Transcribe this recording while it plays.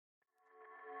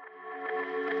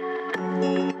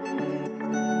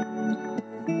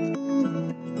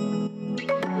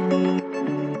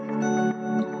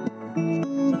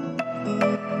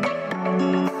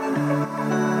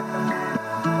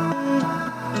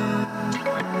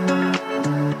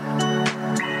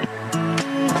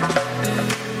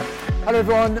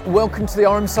everyone, welcome to the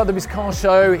RM Sotheby's Car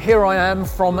Show. Here I am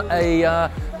from a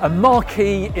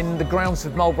marquee in the grounds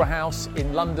of Marlborough House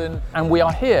in London, and we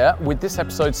are here with this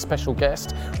episode's special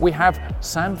guest. We have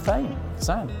Sam Fane.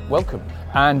 Sam, welcome.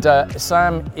 And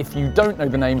Sam, if you don't know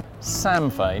the name Sam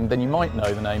Fane, then you might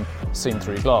know the name Seen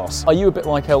Through Glass. Are you a bit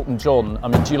like Elton John? I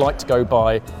mean, do you like to go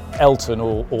by Elton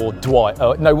or Dwight?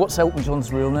 No, what's Elton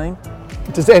John's real name?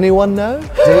 Does anyone know?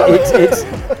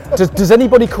 Does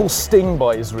anybody call Sting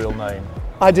by his real name?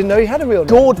 I didn't know he had a real name.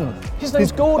 Gordon. His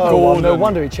name's Gordon. Oh, well, no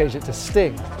wonder he changed it to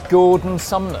Sting. Gordon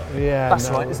Sumner. Yeah, that's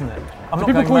no. right, isn't it? I'm Do not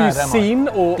people going call mad, you am I? Scene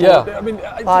or? Yeah. I mean,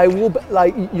 I will,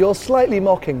 like, you're slightly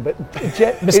mocking, but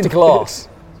Mr. Glass.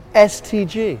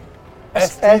 STG.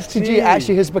 STG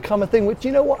actually has become a thing, which,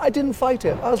 you know what, I didn't fight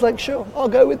it. I was like, sure, I'll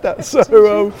go with that.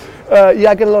 So, yeah,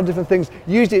 I get a lot of different things.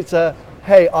 Usually it's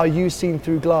hey, are you seen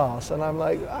through glass? And I'm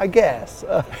like, I guess.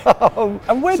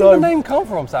 And where did the name come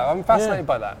from, Sam? I'm fascinated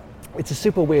by that. It's a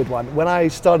super weird one. When I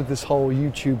started this whole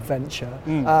YouTube venture,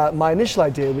 my initial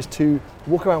idea was to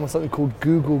walk around with something called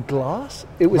Google Glass.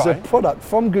 It was a product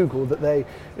from Google that it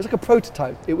was like a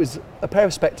prototype. It was a pair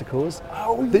of spectacles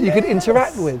that you could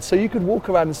interact with. So you could walk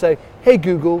around and say, hey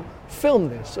Google, film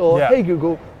this, or hey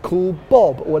Google, call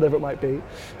Bob, or whatever it might be.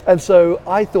 And so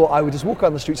I thought I would just walk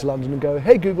around the streets of London and go,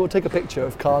 hey Google, take a picture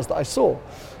of cars that I saw.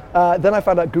 Then I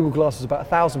found out Google Glass was about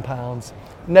 £1,000,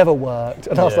 never worked.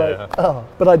 And I was like, oh,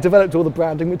 but I developed all the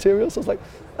branding materials. So I was like,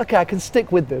 okay, I can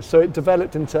stick with this. So it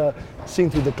developed into seen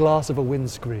through the glass of a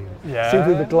windscreen, seen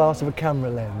through the glass of a camera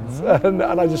lens. And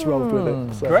I just rolled with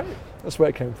it. So great. That's where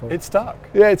it came from. It stuck.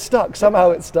 Yeah, it stuck.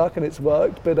 Somehow it stuck and it's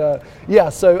worked. But yeah,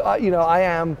 so I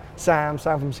am Sam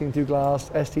from Seen Through Glass,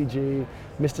 STG,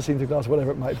 Mr. Seen Through Glass,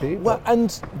 whatever it might be. Well,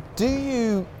 and do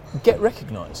you get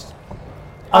recognised?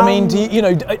 I mean,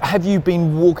 have you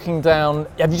been walking down,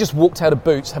 have you just walked out of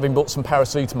Boots having bought some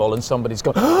paracetamol and somebody's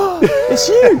gone, oh, it's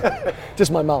you?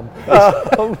 Just my mum.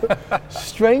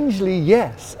 Strangely,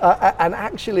 yes. And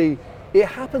actually, it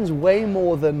happens way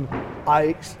more than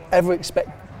I ever expect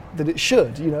that it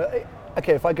should.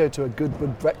 Okay, if I go to a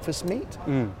Goodwood breakfast meet,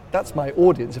 that's my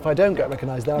audience. If I don't get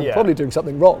recognised, then I'm probably doing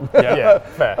something wrong.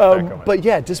 Fair comment. But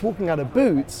yeah, just walking out of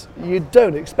Boots, you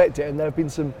don't expect it. And there have been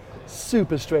some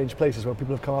super strange places where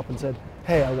people have come up and said,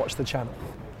 hey, I watched the channel.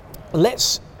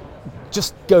 Let's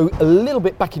just go a little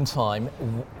bit back in time.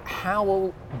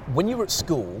 When you were at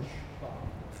school,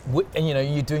 and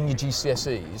you're doing your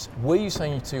GCSEs, were you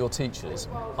saying to your teachers,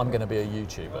 I'm going to be a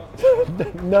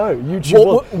YouTuber? No,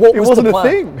 YouTube wasn't a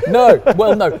thing.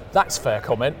 No, that's a fair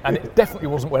comment, and it definitely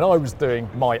wasn't when I was doing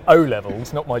my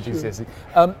O-levels, not my GCSE.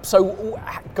 So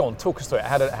go on, talk us through it.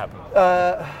 How did it happen?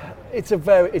 It's a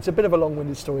bit of a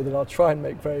long-winded story that I'll try and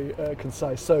make very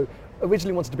concise. So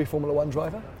originally wanted to be a Formula One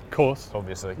driver. Of course.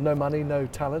 Obviously. No money, no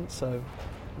talent, so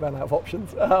ran out of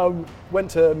options.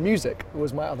 Went to music,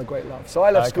 was my other great love. So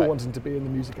I left school wanting to be in the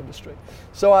music industry.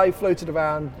 So I floated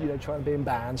around, trying to be in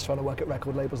bands, trying to work at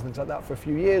record labels and things like that for a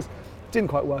few years. Didn't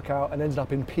quite work out and ended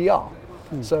up in PR.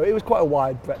 So it was quite a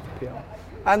wide breadth of PR.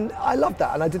 And I loved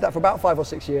that, and I did that for about 5 or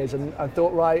 6 years, and I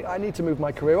thought, right, I need to move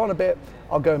my career on a bit.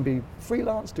 I'll go and be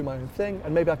freelance, do my own thing,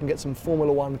 and maybe I can get some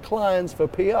Formula One clients for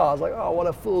PR. I was like, oh, what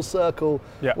a full circle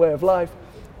way of life.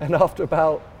 And after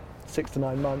about 6 to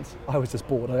 9 months, I was just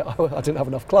bored. I didn't have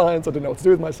enough clients, I didn't know what to do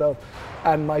with myself.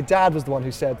 And my dad was the one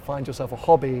who said, find yourself a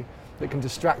hobby that can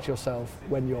distract yourself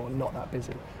when you're not that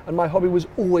busy. And my hobby was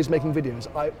always making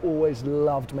videos. I always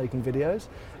loved making videos.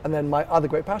 And then my other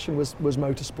great passion was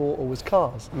motorsport or was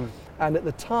cars. And at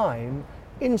the time,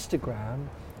 Instagram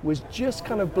was just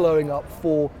kind of blowing up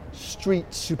for street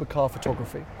supercar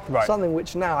photography. Something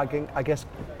which now I guess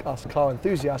us car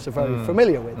enthusiasts are very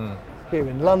familiar with. Here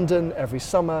in London, every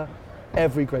summer,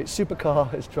 every great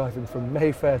supercar is driving from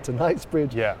Mayfair to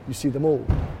Knightsbridge. You see them all.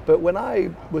 But when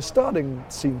I was starting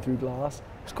Seen Through Glass,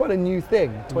 it was quite a new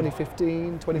thing,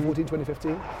 2014,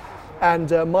 2015.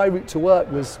 And my route to work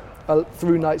was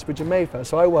through Knightsbridge and Mayfair.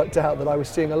 So I worked out that I was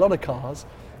seeing a lot of cars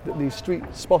that these street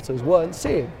spotters weren't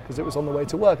seeing because it was on the way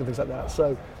to work and things like that.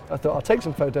 So I thought, I'll take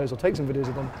some photos, I'll take some videos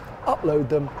of them, upload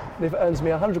them, and if it earns me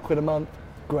 £100 a month,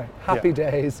 great. Happy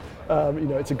days.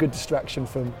 It's a good distraction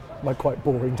from my quite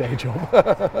boring day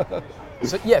job.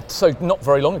 So not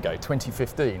very long ago,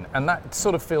 2015, and that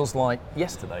sort of feels like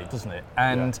yesterday, doesn't it?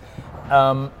 And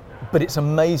but it's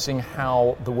amazing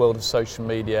how the world of social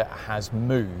media has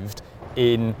moved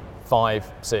in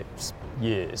 5-6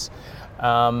 years.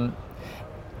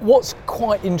 What's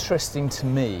quite interesting to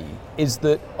me is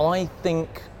that I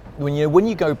think when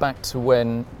you go back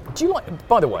to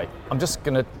by the way, I'm just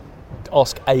going to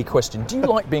ask a question. Do you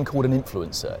like being called an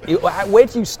influencer? Where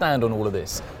do you stand on all of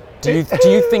this? Do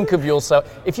you think of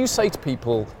yourself, if you say to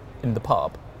people, in the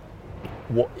pub,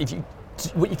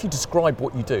 if you describe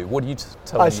what you do, what do you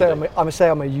tell me? I say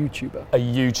I'm a YouTuber. A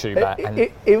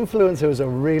YouTuber. Influencer is a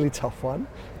really tough one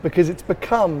because it's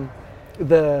become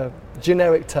the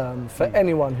generic term for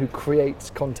anyone who creates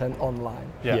content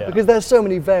online. Yeah. Because there's so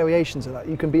many variations of that.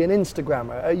 You can be an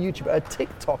Instagrammer, a YouTuber, a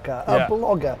TikToker, a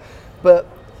blogger, but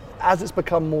as it's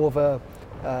become more of a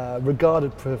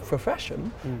regarded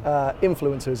profession,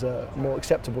 influencer is a more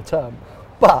acceptable term,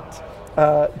 but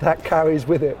that carries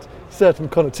with it certain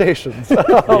connotations.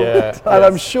 And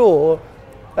I'm sure,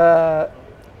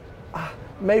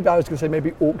 maybe I was going to say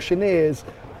maybe auctioneers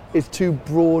is too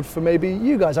broad for maybe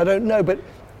you guys, I don't know, but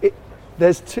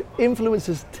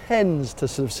influencers tends to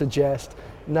sort of suggest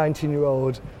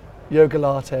 19-year-old yoga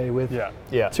latte with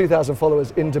 2,000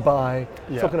 followers in Dubai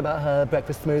talking about her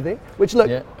breakfast smoothie, which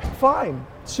look, fine,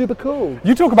 super cool.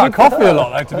 You talk about coffee a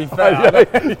lot though, to be fair.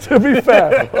 To be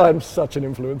fair, I'm such an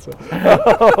influencer.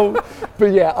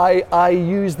 But yeah, I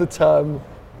use the term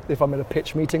if I'm in a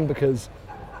pitch meeting because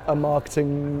a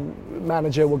marketing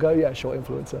manager will go, yeah, sure,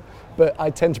 influencer. But I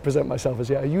tend to present myself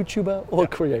as a YouTuber or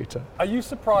creator. Are you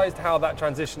surprised how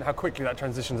quickly that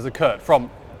transition has occurred from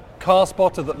car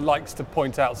spotter that likes to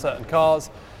point out certain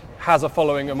cars, has a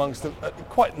following amongst a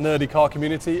quite nerdy car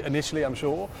community initially, I'm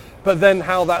sure, but then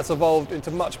how that's evolved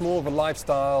into much more of a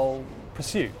lifestyle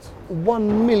pursuit?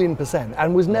 1,000,000%,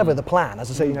 and was never the plan. As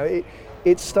I say,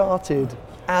 it started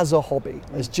as a hobby,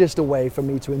 as just a way for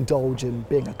me to indulge in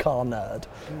being a car nerd.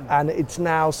 And it's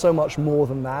now so much more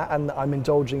than that, and I'm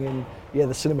indulging in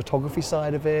the cinematography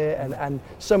side of it and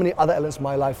so many other elements of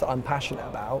my life that I'm passionate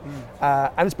about.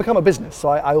 And it's become a business, so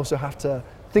I also have to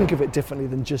think of it differently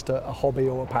than just a hobby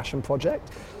or a passion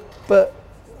project. But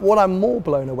what I'm more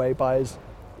blown away by is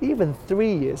even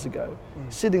 3 years ago,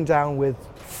 sitting down with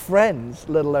friends,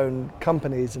 let alone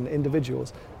companies and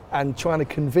individuals, and trying to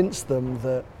convince them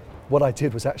that what I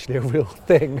did was actually a real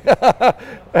thing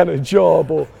and a job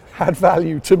or had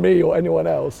value to me or anyone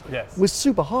else was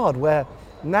super hard. Where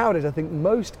nowadays I think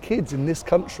most kids in this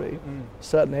country,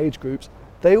 certain age groups,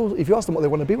 if you ask them what they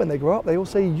want to be when they grow up, they all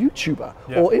say YouTuber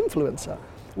or influencer,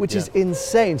 which is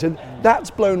insane. So that's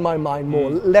blown my mind more.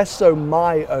 Less so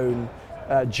my own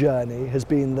journey has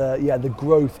been the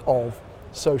growth of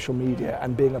social media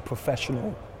and being a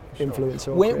professional influencer.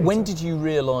 Or when did you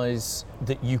realise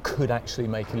that you could actually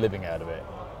make a living out of it?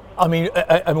 I mean,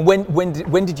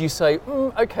 when did you say,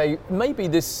 okay, maybe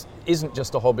this isn't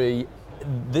just a hobby,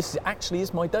 this actually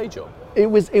is my day job? It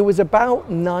was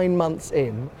about 9 months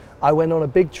in. I went on a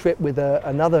big trip with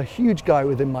another huge guy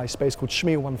within my space called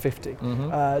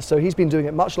Shmee150. So he's been doing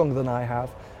it much longer than I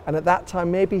have. And at that time,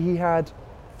 maybe he had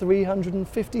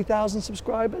 350,000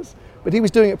 subscribers, but he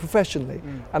was doing it professionally.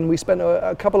 And we spent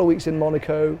a couple of weeks in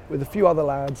Monaco with a few other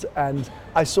lads, and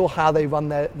I saw how they ran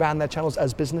their channels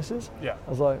as businesses. I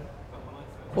was like,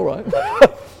 all right.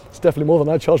 It's definitely more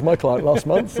than I charged my client last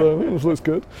month, so it looks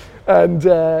good. And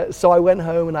so I went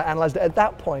home and I analysed it. At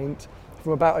that point,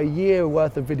 from about a year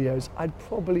worth of videos, I'd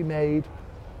probably made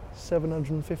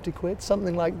 750 quid,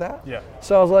 something like that.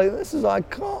 So I was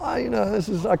like,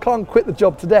 I can't quit the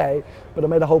job today, but I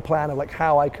made a whole plan of like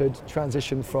how I could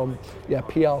transition from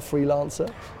PR freelancer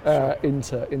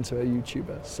into a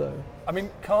YouTuber. So I mean,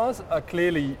 cars are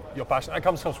clearly your passion. It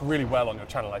comes across really well on your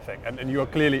channel, I think, and you are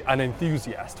clearly an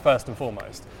enthusiast first and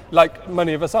foremost, like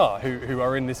many of us are who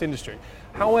are in this industry.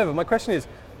 However, my question is,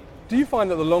 do you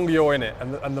find that the longer you're in it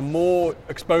and the more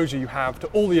exposure you have to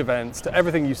all the events, to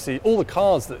everything you see, all the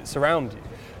cars that surround you,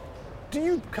 do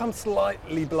you become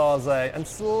slightly blasé and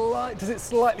does it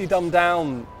slightly dumb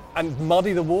down and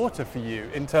muddy the water for you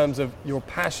in terms of your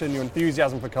passion, your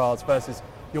enthusiasm for cars versus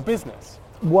your business?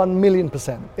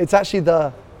 1,000,000%. It's actually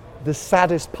the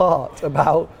saddest part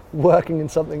about working in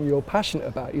something you're passionate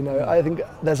about. I think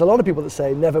there's a lot of people that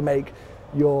say never make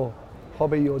your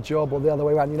hobby your job or the other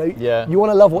way around. You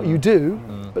want to love what you do,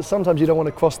 but sometimes you don't want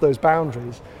to cross those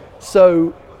boundaries.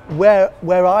 So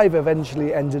where I've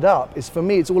eventually ended up is, for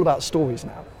me, it's all about stories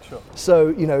now.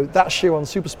 So that Chiron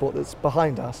Supersport that's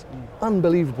behind us,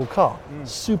 unbelievable car,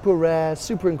 super rare,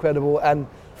 super incredible, and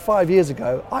 5 years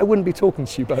ago I wouldn't be talking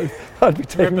to you both. I'd be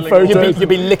taking photos. You'd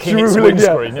be licking its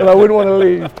windscreen, and I wouldn't want to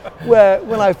leave.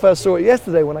 When I first saw it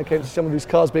yesterday, when I came to some of these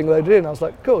cars being loaded in, I was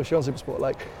like, cool, Chiron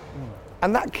Supersport,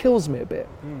 and that kills me a bit.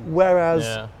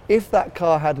 Whereas if that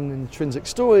car had an intrinsic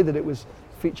story, that it was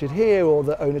featured here or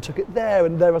the owner took it there,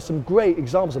 and there are some great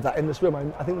examples of that in this room.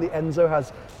 I think the Enzo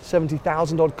has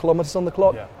 70,000 odd kilometers on the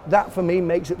clock. That for me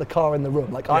makes it the car in the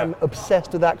room. I'm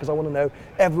obsessed with that because I want to know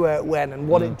everywhere it went and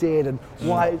what it did and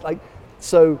why.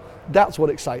 So that's what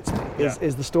excites me,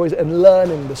 is the stories and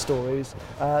learning the stories.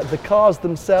 The cars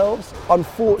themselves,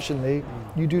 unfortunately,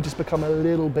 you do just become a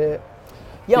little bit.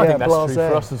 I think that's true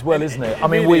for us as well, isn't it? I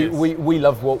mean, we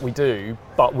love what we do,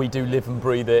 but we do live and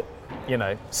breathe it,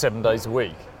 7 days a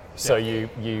week. So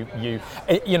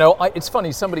it's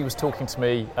funny. Somebody was talking to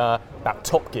me about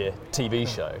Top Gear TV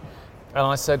show, and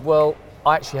I said, well,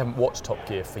 I actually haven't watched Top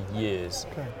Gear for years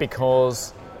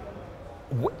because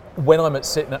when I'm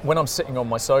sitting on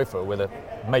my sofa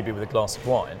maybe with a glass of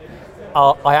wine,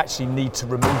 I actually need to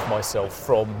remove myself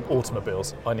from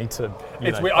automobiles. I need to.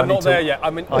 I'm not there yet. I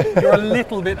mean, you're a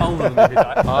little bit older than me.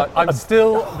 I'm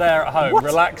still there at home,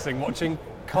 relaxing, watching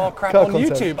car crap on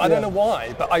content. YouTube. I don't know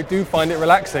why, but I do find it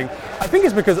relaxing. I think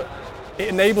it's because it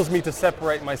enables me to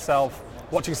separate myself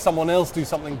watching someone else do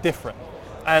something different.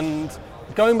 And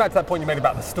going back to that point you made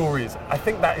about the stories, I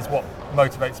think that is what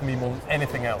motivates me more than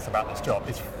anything else about this job,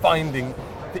 is finding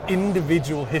the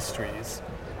individual histories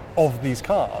of these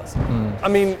cars. I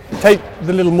mean, take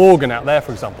the little Morgan out there,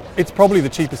 for example. It's probably the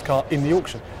cheapest car in the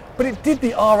auction, but it did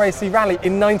the RAC Rally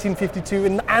in 1952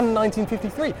 and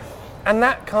 1953. And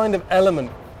that kind of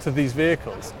element to these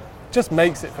vehicles just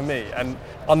makes it for me. And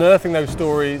unearthing those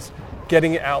stories,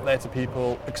 getting it out there to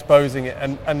people, exposing it,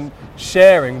 and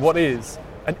sharing what is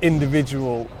an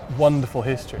individual wonderful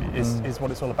history is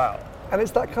what it's all about. And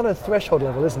it's that kind of threshold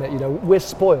level, isn't it? We're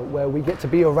spoiled where we get to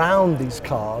be around these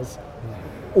cars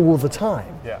all the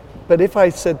time. Yeah. But if I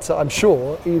said to, I'm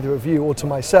sure, either of you or to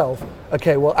myself,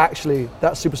 okay, well, actually,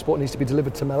 that Super Sport needs to be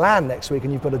delivered to Milan next week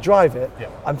and you've got to drive it,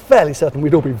 I'm fairly certain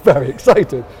we'd all be very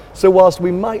excited. So whilst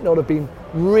we might not have been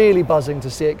really buzzing to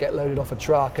see it get loaded off a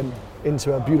truck and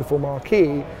into a beautiful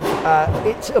marquee,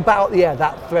 it's about,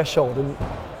 that threshold. And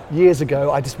years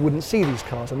ago, I just wouldn't see these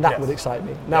cars, and that would excite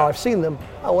me. Now I've seen them,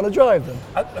 I want to drive them.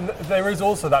 And there is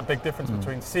also that big difference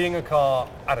between seeing a car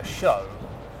at a show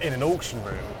in an auction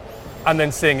room and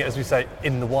then seeing it, as we say,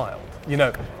 in the wild.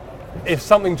 If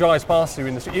something drives past you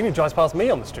in the street, even if it drives past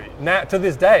me on the street, now to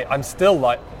this day, I'm still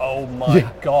like, oh my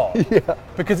God.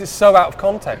 Because it's so out of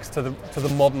context to the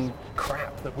modern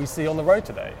crap that we see on the road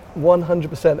today.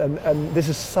 100%, and this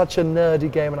is such a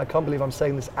nerdy game, and I can't believe I'm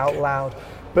saying this out loud,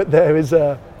 but there is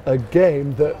a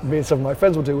game that me and some of my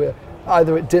friends will do where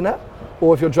either at dinner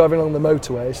or if you're driving along the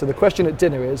motorway. So the question at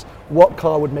dinner is, what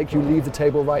car would make you leave the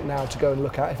table right now to go and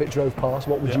look at if it drove past?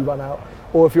 What would you run out?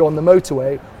 Or if you're on the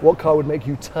motorway, what car would make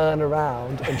you turn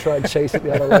around and try and chase it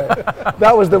the other way?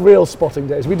 That was the real spotting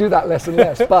days. We do that less and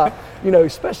less, but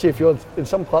especially if you're in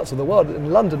some parts of the world,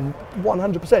 in London,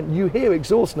 100%, you hear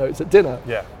exhaust notes at dinner.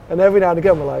 Yeah. And every now and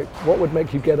again, we're like, what would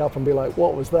make you get up and be like,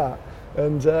 what was that?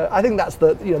 And I think that's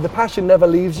the passion never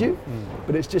leaves you,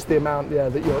 but it's just the amount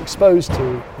that you're exposed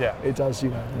to. It does,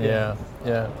 Yeah.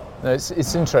 No,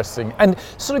 it's interesting, and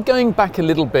sort of going back a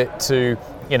little bit to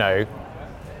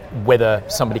whether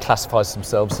somebody classifies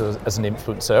themselves as an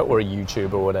influencer or a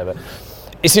YouTuber or whatever.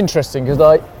 It's interesting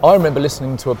because I remember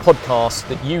listening to a podcast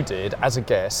that you did as a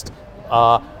guest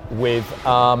with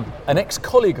an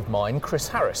ex-colleague of mine, Chris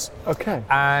Harris. Okay.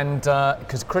 And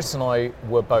because Chris and I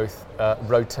were both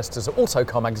road testers at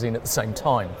Autocar magazine at the same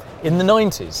time in the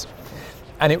 90s.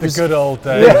 And it was the good old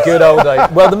days. The good old days.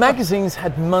 Well, the magazines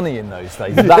had money in those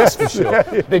days, that's for sure,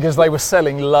 because they were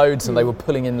selling loads and they were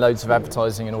pulling in loads of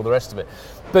advertising and all the rest of it.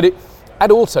 But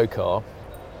at Autocar,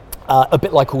 a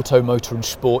bit like Auto, Motor and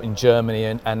Sport in Germany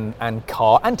and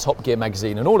Car and Top Gear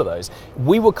magazine and all of those,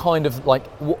 we were kind of like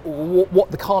what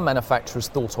the car manufacturers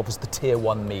thought of as the tier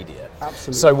one media.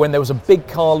 Absolutely. So when there was a big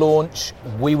car launch,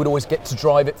 we would always get to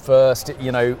drive it first.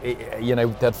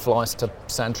 They'd fly us to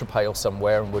Saint-Tropez or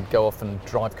somewhere and would go off and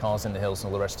drive cars in the hills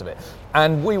and all the rest of it.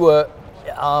 And we were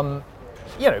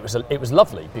it was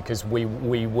lovely because we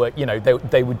were,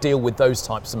 they would deal with those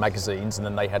types of magazines, and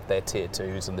then they had their tier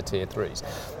 2s and the tier 3s.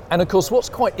 And of course, what's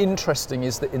quite interesting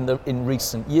is that in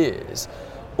recent years,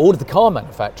 all of the car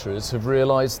manufacturers have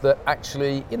realised that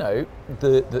actually,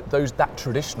 that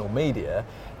traditional media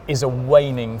is a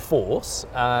waning force,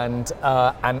 and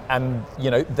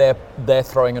they're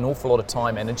throwing an awful lot of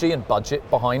time, energy, and budget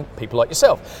behind people like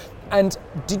yourself. And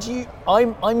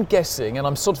I'm guessing, and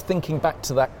I'm sort of thinking back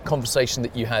to that conversation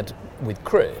that you had with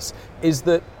Chris, is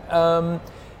that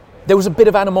there was a bit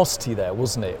of animosity there,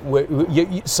 wasn't it?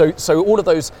 So all of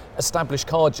those established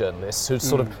car journalists who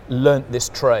sort of learnt this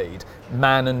trade,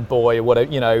 man and boy, or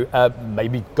whatever,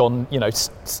 maybe gone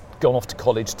off to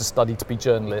college to study to be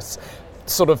journalists,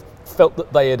 sort of felt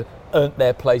that they had earned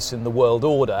their place in the world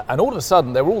order, and all of a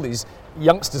sudden there were all these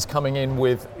youngsters coming in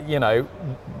with an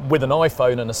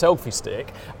iPhone and a selfie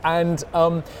stick, and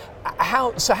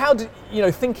how did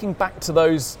thinking back to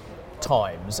those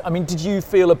times. I mean, did you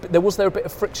feel was there a bit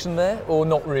of friction there, or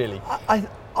not really?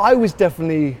 I was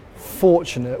definitely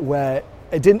fortunate where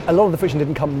a lot of the friction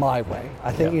didn't come my way.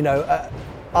 I think,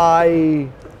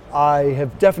 I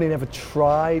have definitely never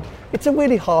tried. It's a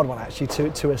really hard one actually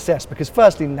to assess, because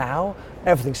firstly now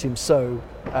everything seems so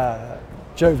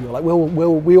jovial. Like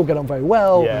we all get on very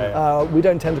well. We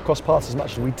don't tend to cross paths as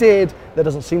much as we did. There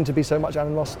doesn't seem to be so much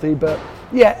animosity, but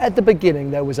yeah, at the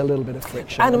beginning there was a little bit of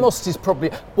friction. Animosity is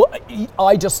probably, well,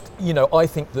 I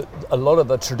think that a lot of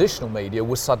the traditional media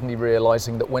was suddenly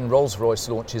realising that when Rolls-Royce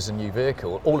launches a new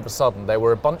vehicle, all of a sudden there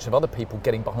were a bunch of other people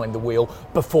getting behind the wheel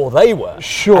before they were.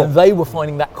 Sure. And they were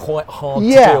finding that quite hard to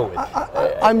deal with.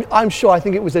 I'm sure. I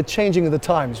think it was a changing of the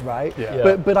times, right?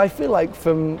 Yeah. But I feel like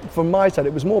from my side,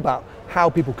 it was more about how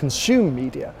people consume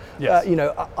media. Yes.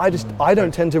 I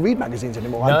don't tend to read magazines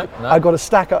anymore. No. I got a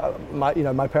stack of my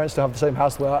parents still have the same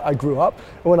house where I grew up,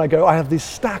 and when I go, I have this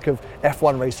stack of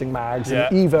F1 racing mags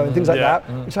and Evo and things like that,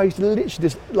 which I used to literally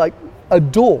just like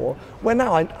adore. Where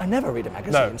now I never read a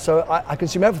magazine, so I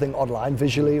consume everything online,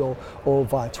 visually or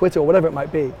via Twitter or whatever it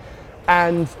might be,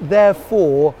 and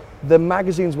therefore the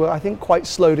magazines were, I think, quite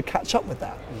slow to catch up with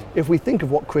that. If we think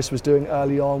of what Chris was doing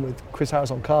early on with Chris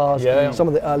Harris on Cars, some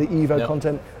of the early Evo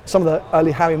content, some of the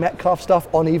early Harry Metcalf stuff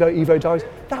on Evo Diaries,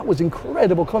 that was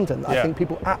incredible content that I think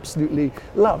people absolutely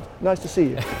loved. Nice to see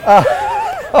you.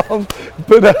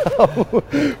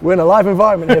 We're in a live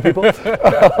environment here, people.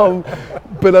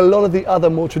 But a lot of the other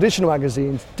more traditional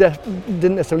magazines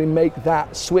didn't necessarily make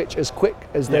that switch as quick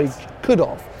as they could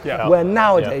have. Where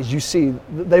nowadays you see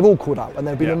they've all caught up, and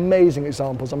there have been amazing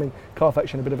examples. I mean,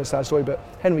 Carfaction, a bit of a sad story, but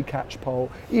Henry Catchpole,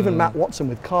 even Matt Watson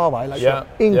with Carway,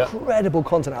 incredible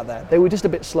content out there. They were just a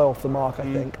bit slow off the mark,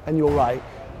 I think. And you're right,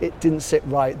 it didn't sit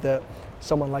right that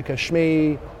someone like a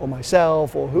Shmee or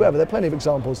myself or whoever, there are plenty of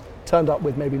examples, turned up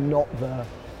with maybe not the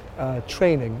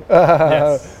training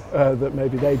that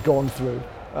maybe they'd gone through.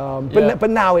 But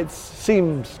now it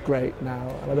seems great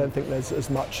now, and I don't think there's as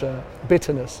much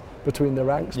bitterness between the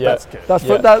ranks. That's good.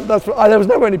 There was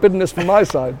never any bitterness from my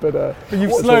side, but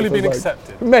you've slowly been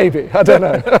accepted. Maybe, I don't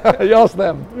know. You ask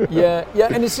them.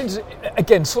 And it's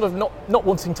again sort of not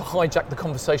wanting to hijack the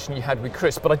conversation you had with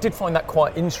Chris, but I did find that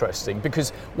quite interesting,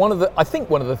 because one of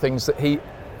the things that he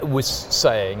was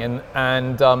saying,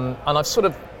 and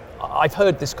I've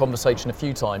heard this conversation a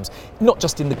few times, not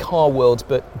just in the car world,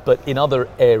 but in other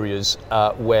areas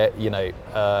where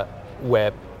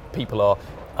people are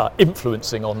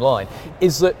influencing online,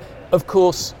 is that, of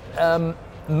course,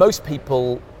 most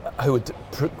people who are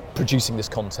producing this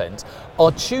content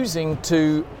are choosing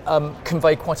to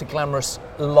convey quite a glamorous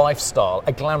lifestyle,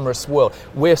 a glamorous world.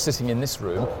 We're sitting in this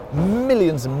room,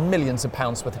 millions and millions of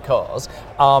pounds worth of cars.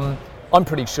 I'm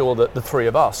pretty sure that the three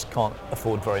of us can't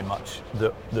afford very much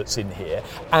that's in here.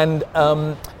 And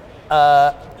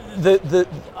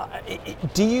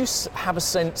do you have a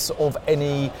sense of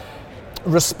any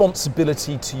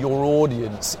responsibility to your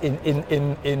audience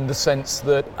in the sense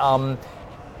that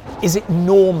is it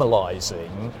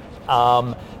normalising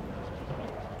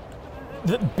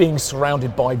being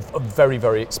surrounded by very,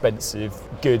 very expensive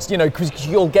goods? You know, because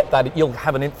you'll get that, you'll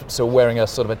have an influencer wearing a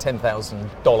sort of a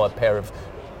 $10,000 pair of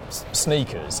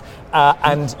sneakers,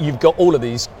 and you've got all of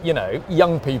these,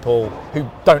 young people who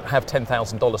don't have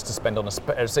 $10,000 to spend on a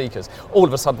pair of sneakers, all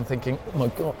of a sudden thinking, oh my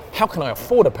God, how can I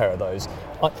afford a pair of those?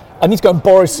 I need to go and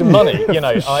borrow some money,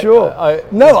 Sure.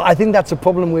 I think that's a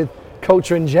problem with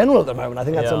culture in general at the moment. I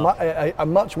think that's a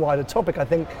much wider topic. I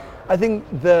think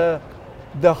the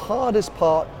hardest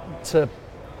part to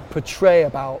portray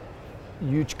about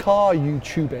car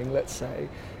YouTubing, let's say,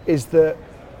 is that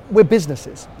we're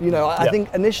businesses. I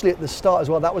think initially at the start as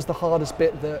well, that was the hardest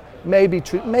bit that maybe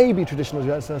traditional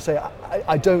journalists, and I say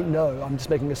I don't know, I'm just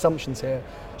making assumptions here,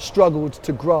 struggled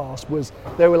to grasp. Was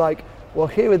they were like, well,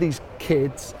 here are these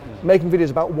kids making videos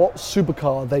about what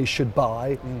supercar they should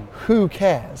buy. Who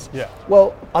cares?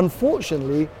 Well,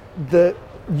 unfortunately, the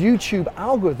YouTube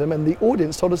algorithm and the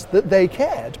audience told us that they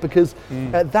cared, because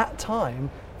at that time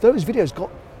those videos got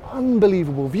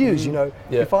unbelievable views.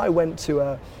 If I went to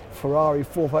a Ferrari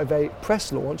 458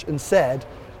 press launch and said,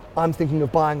 I'm thinking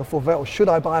of buying a 458, or should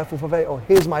I buy a 458, or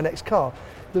here's my next car,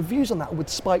 the views on that would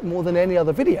spike more than any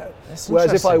other video.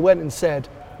 Whereas if I went and said,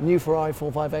 new Ferrari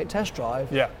 458 test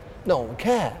drive, no one would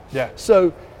care.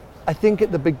 So I think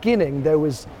at the beginning there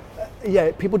was,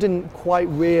 people didn't quite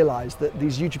realise that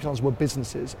these YouTube channels were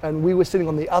businesses, and we were sitting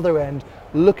on the other end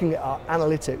looking at our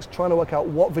analytics, trying to work out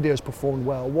what videos performed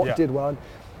well, what did well.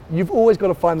 you've always got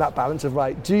to find that balance of,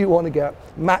 right, do you want to get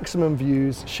maximum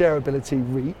views, shareability,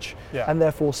 reach, and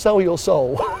therefore sell your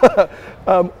soul?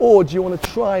 Or do you want to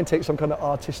try and take some kind of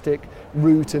artistic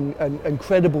route and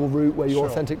credible route where you're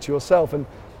authentic to yourself? And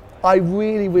I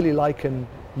really, really liken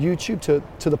YouTube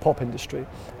to the pop industry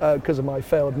because of my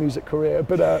failed music career,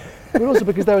 but also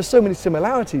because there are so many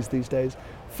similarities these days.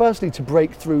 Firstly, to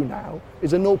break through now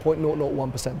is a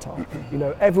 0.001 percentile. You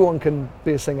know, everyone can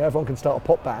be a singer, everyone can start a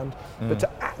pop band, but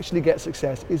to actually get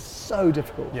success is so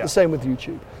difficult. The same with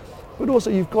YouTube. But also,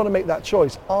 you've got to make that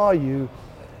choice. Are you,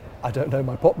 I don't know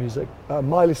my pop music,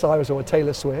 Miley Cyrus or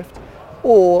Taylor Swift,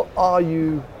 or are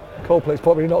you, Coldplay's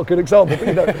probably not a good example, but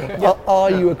you know,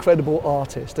 are you a credible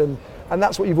artist? And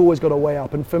that's what you've always got to weigh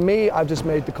up. And for me, I've just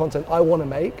made the content I want to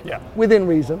make within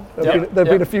reason. There have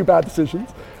been a few bad decisions.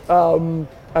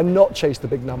 And not chase the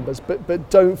big numbers, but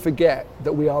don't forget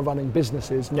that we are running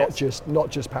businesses, not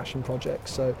just passion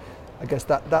projects. So I guess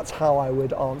that's how I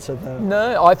would answer the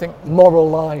moral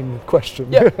line question.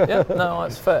 No,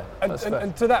 that's fair.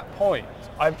 And to that point,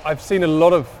 I've seen a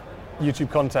lot of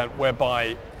YouTube content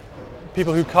whereby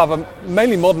people who cover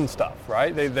mainly modern stuff,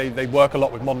 right? They work a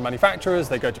lot with modern manufacturers,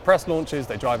 they go to press launches,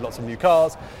 they drive lots of new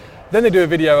cars. Then they do a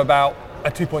video about a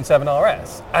 2.7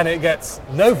 RS and it gets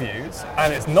no views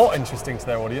and it's not interesting to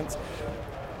their audience.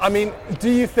 I mean, do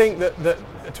you think that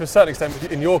to a certain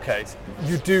extent, in your case,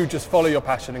 you do just follow your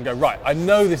passion and go, right, I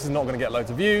know this is not going to get loads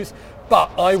of views,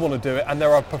 but I want to do it, and there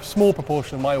are a small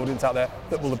proportion of my audience out there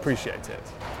that will appreciate it?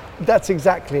 That's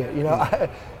exactly it. You know,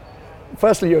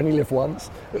 firstly, you only live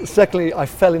once. Secondly, I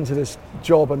fell into this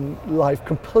job and life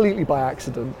completely by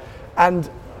accident, and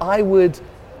I would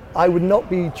not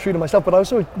be true to myself, but I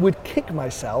also would kick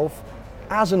myself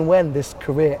as and when this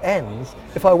career ends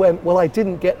if I went, well, I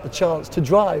didn't get the chance to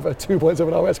drive a 2.7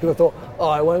 RS because I thought, oh,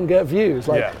 I won't get views.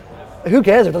 Who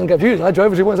cares if it doesn't get views? I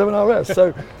drove a 2.7 RS.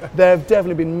 So there have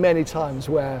definitely been many times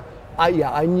where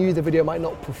I knew the video might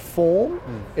not perform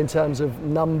in terms of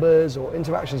numbers or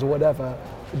interactions or whatever,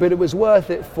 but it was worth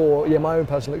it for my own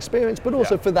personal experience, but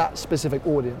also for that specific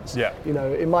audience. You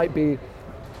know, it might be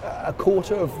a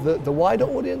quarter of the wider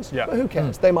audience, but who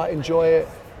cares? They might enjoy it,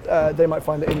 they might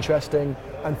find it interesting,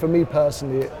 and for me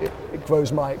personally, it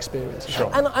grows my experience.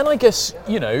 And I guess,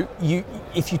 you know,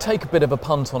 if you take a bit of a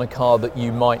punt on a car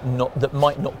that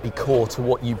might not be core to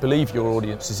what you believe your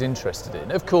audience is interested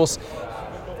in, of course,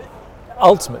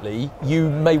 ultimately, you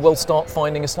may well start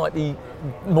finding a slightly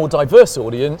more diverse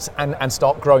audience and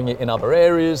start growing it in other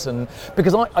areas. And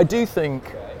because I do think,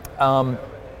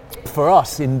 for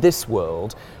us in this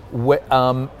world, you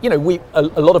know,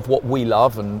 a lot of what we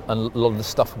love and a lot of the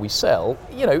stuff we sell,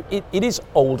 you know, it is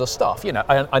older stuff. You know,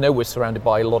 I know we're surrounded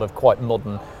by a lot of quite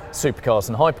modern supercars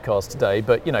and hypercars today,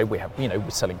 but you know, we're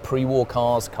selling pre-war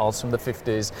cars from the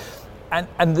 50s,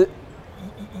 and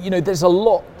you know, there's a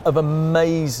lot of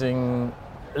amazing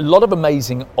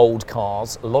old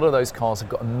cars. A lot of those cars have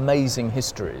got amazing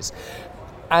histories,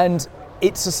 and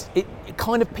it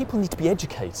kind of, people need to be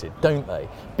educated, don't they?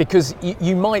 Because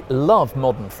you might love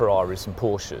modern Ferraris and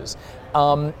Porsches,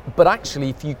 but actually,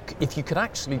 if you could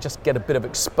actually just get a bit of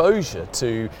exposure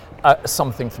to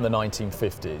something from the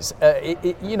 1950s,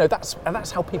 you know,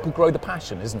 that's how people grow the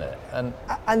passion, isn't it?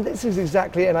 And this is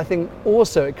exactly, and I think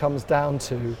also it comes down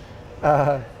to,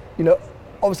 you know,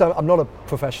 obviously I'm not a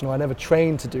professional, I never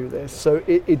trained to do this, so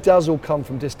it does all come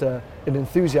from just an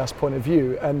enthusiast point of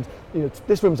view. And you know,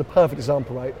 this room's a perfect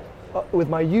example, right? With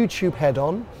my YouTube head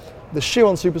on, the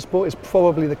Chiron Supersport is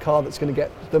probably the car that's going to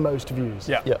get the most views.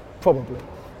 Probably.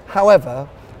 However,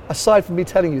 aside from me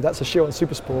telling you that's a Chiron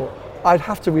Supersport, I'd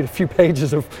have to read a few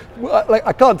pages of, like,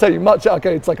 I can't tell you much.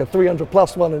 Okay, it's like a 300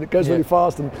 plus one and it goes really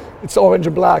fast and it's orange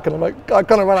and black, and I'm like, I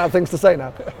kind of run out of things to say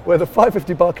now. Where the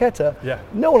 550 Barchetta,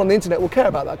 no one on the internet will care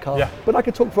about that car, but I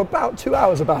could talk for about 2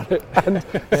 hours about it. And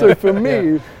so for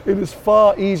me, it is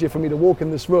far easier for me to walk in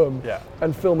this room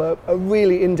and film a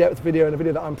really in-depth video, and a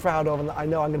video that I'm proud of and that I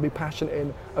know I'm going to be passionate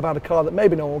in about a car that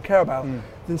maybe no one will care about,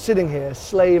 than sitting here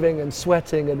slaving and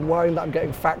sweating and worrying that I'm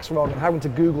getting facts wrong and having to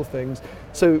Google things.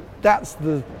 So that's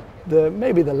the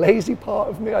maybe the lazy part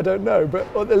of me, I don't know, but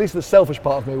or at least the selfish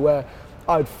part of me, where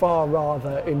I'd far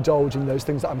rather indulge in those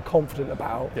things that I'm confident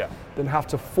about than have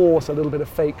to force a little bit of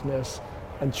fakeness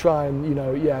and try and, you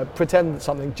know, pretend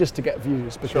something just to get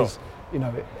views, because you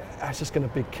know, it's just going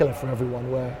to be a killer for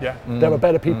everyone, where there are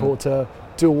better people to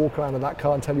do a walk around in that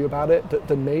car and tell you about it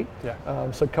than me.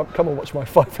 So come and watch my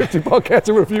 550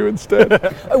 Barchetta review instead.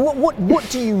 What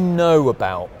do you know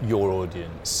about your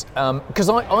audience? Because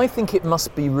I think it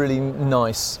must be really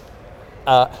nice.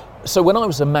 So when I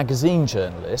was a magazine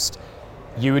journalist,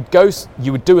 you would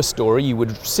do a story, you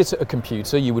would sit at a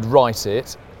computer, you would write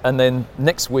it, and then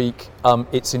next week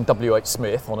it's in WH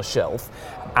Smith on a shelf,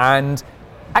 and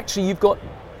actually you've got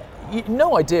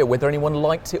no idea whether anyone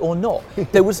liked it or not.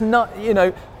 There was not,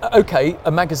 okay,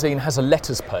 a magazine has a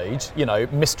letters page,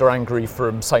 Mr. Angry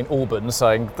from St Albans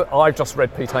saying that I've just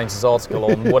read Pete Haynes'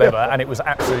 article on whatever and it was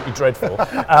absolutely dreadful.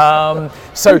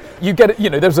 So you get,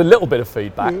 there was a little bit of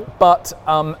feedback, but,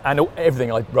 and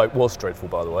everything I wrote was dreadful,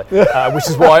 by the way, which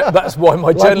is that's why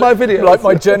my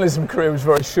journalism career was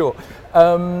very short.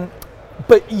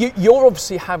 But you're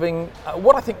obviously having,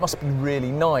 what I think must be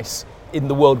really nice in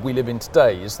the world we live in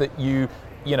today is that you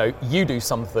do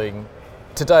something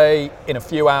today, in a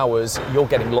few hours you're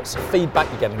getting lots of feedback,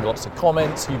 you're getting lots of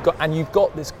comments, you've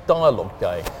got this dialogue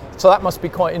going, so that must be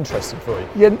quite interesting for you.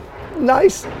 Yeah,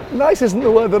 nice isn't the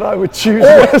word that I would choose.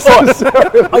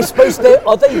 I suppose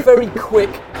are they very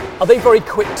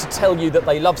quick to tell you that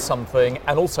they love something,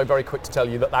 and also very quick to tell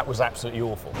you that was absolutely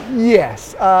awful?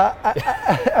 Yes,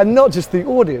 and not just the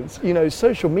audience.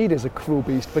 Social media is a cruel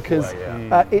beast because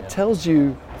it tells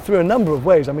you through a number of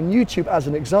ways. I mean, YouTube as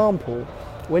an example,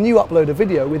 when you upload a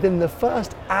video, within the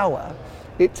first hour,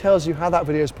 it tells you how that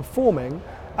video is performing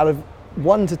out of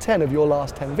 1 to 10 of your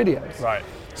last 10 videos. Right.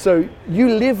 So you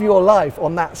live your life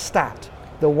on that stat.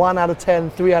 The 1 out of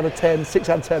 10, 3 out of 10, 6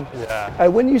 out of 10. Yeah.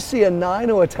 And when you see a 9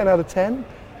 or a 10 out of 10,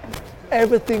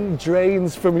 everything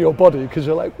drains from your body because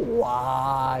you're like,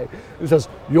 why? It says,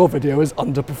 your video is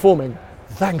underperforming.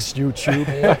 Thanks, YouTube.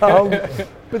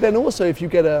 But then also, if you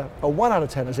get a 1 out of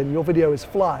 10, as in your video is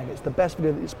flying, it's the best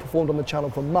video that's performed on the channel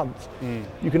for months,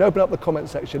 you can open up the comment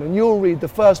section and you'll read the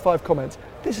first 5 comments.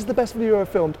 This is the best video I've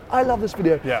filmed. I love this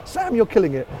video. Yeah. Sam, you're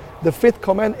killing it. The 5th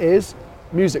comment is,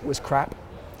 music was crap.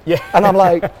 Yeah. And I'm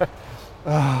like,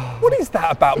 what is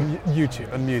that about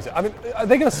YouTube and music? I mean, are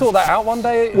they going to sort that out one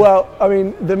day? well, I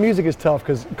mean, the music is tough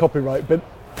because copyright, but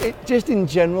it just in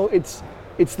general, it's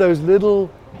those little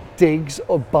digs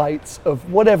or bites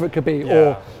of whatever it could be,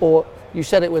 or you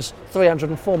said it was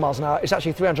 304 miles an hour, it's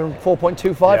actually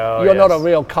 304.25. You're not a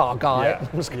real car guy.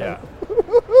 Yeah.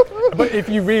 But if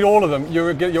you read all of them,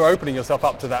 you're opening yourself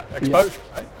up to that exposure.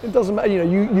 Right? It doesn't matter,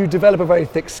 you develop a very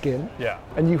thick skin, Yeah.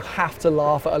 and you have to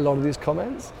laugh at a lot of these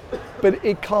comments, but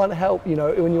it can't help,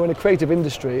 when you're in a creative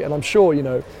industry, and I'm sure,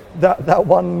 that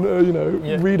one,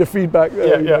 reader feedback,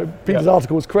 Peter's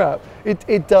article was crap,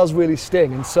 it does really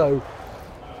sting, and so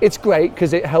it's great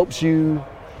because it helps you,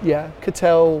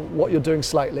 curtail what you're doing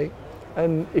slightly,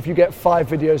 and if you get 5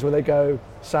 videos where they go,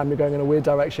 Sam, you're going in a weird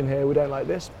direction here, we don't like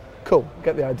this, cool,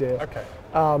 get the idea. Okay.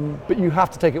 But you have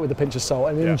to take it with a pinch of salt,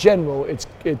 and in general,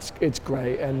 it's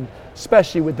great, and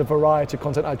especially with the variety of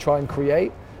content I try and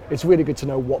create, it's really good to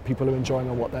know what people are enjoying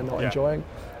and what they're not enjoying.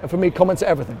 And for me, comments are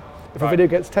everything. If a video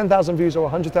gets 10,000 views or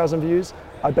 100,000 views,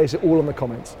 I base it all on the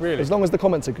comments. Really? As long as the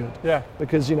comments are good. Yeah.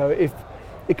 Because if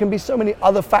it can be so many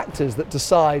other factors that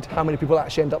decide how many people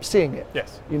actually end up seeing it.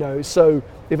 Yes. So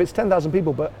if it's 10,000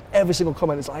 people, but every single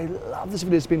comment is, I love this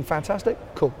video, it's been fantastic,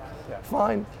 cool. Yeah.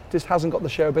 Fine, just hasn't got the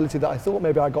shareability that I thought.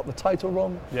 Maybe I got the title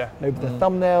wrong, maybe the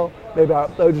thumbnail, maybe I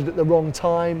uploaded it at the wrong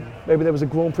time, maybe there was a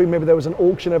Grand Prix, maybe there was an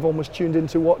auction everyone was tuned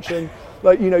into watching.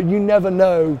 You never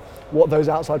know what those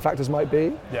outside factors might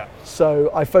be. Yeah.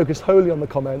 So I focus wholly on the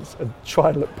comments and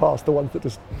try to look past the ones that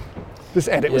just, this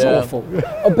edit was awful.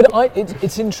 But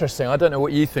it's interesting, I don't know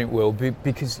what you think, Will,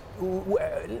 because,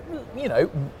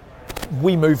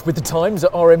 we move with the times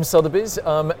at RM Sotheby's,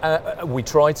 we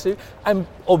try to, and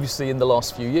obviously in the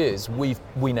last few years we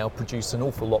now produce an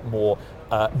awful lot more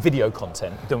video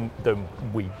content than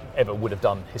we ever would have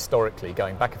done historically,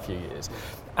 going back a few years.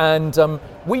 And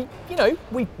we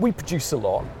produce a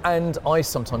lot, and I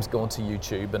sometimes go onto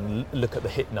YouTube and look at the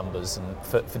hit numbers and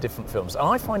for different films, and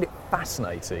I find it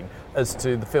fascinating as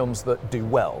to the films that do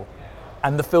well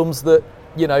and the films that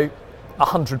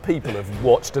 100 people have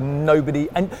watched and nobody,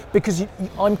 and because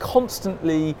I'm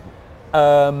constantly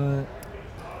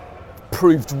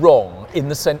proved wrong in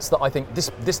the sense that I think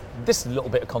this little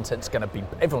bit of content's going to be,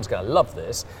 everyone's going to love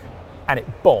this, and it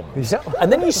bombs.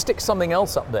 And then you stick something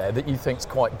else up there that you think's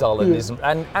quite dull and isn't,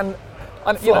 and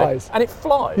flies. And it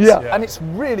flies. And it's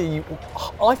really,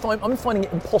 I'm finding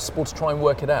it impossible to try and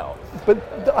work it out. But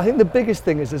I think the biggest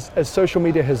thing is, as social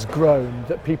media has grown,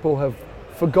 that people have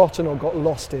forgotten or got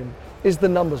lost in, is the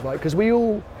numbers, right? Because we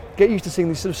all get used to seeing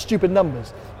these sort of stupid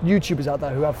numbers. YouTubers out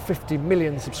there who have 50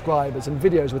 million subscribers and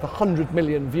videos with 100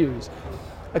 million views.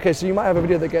 Okay, so you might have a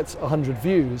video that gets 100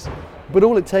 views, but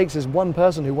all it takes is one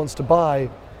person who wants to buy,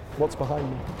 what's behind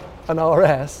me, an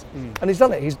RS, and he's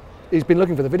done it. He's been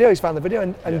looking for the video, he's found the video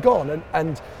and gone.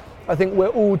 And I think we're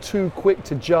all too quick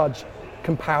to judge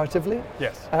comparatively.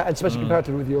 Yes. And especially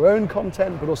comparatively with your own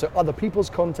content, but also other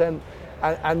people's content.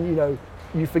 And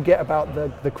you forget about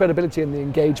the credibility and the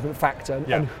engagement factor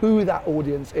and who that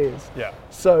audience is. Yeah.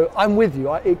 So I'm with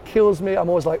you. It kills me. I'm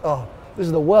always like, oh, this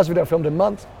is the worst video I've filmed in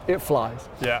months. It flies.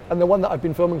 Yeah. And the one that I've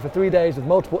been filming for 3 days with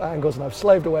multiple angles and I've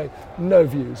slaved away, no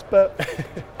views. But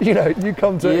you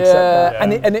come to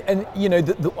accept that. And you know,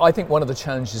 I think one of the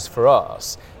challenges for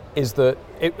us is that,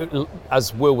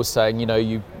 as Will was saying,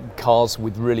 you cars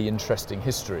with really interesting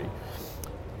history.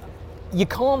 You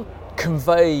can't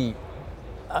convey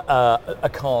a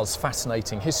car's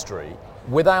fascinating history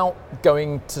without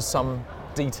going to some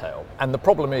detail. And the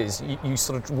problem is you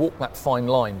sort of walk that fine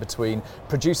line between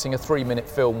producing a 3-minute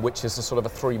film, which is a sort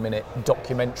of a 3-minute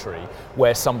documentary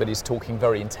where somebody's talking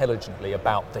very intelligently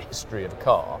about the history of a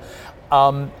car.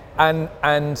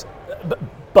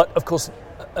 But of course,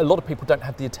 a lot of people don't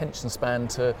have the attention span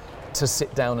to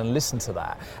sit down and listen to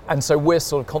that. And so we're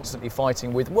sort of constantly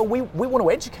fighting with, well, we want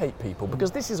to educate people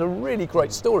because this is a really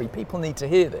great story. People need to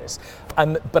hear this.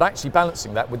 But actually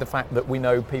balancing that with the fact that we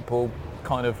know people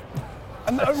kind of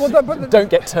don't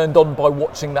get turned on by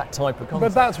watching that type of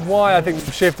content. But that's why I think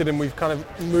we've shifted and we've kind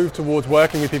of moved towards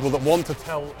working with people that want to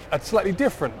tell a slightly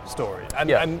different story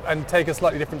and take a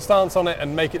slightly different stance on it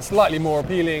and make it slightly more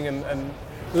appealing and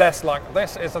less like,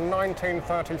 this is a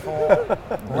 1934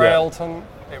 Railton.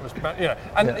 It was,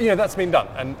 that's been done,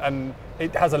 and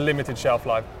it has a limited shelf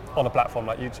life on a platform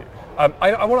like YouTube.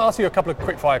 I want to ask you a couple of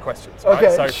quick fire questions. Okay,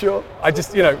 right? So sure. I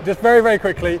just very, very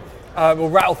quickly, we'll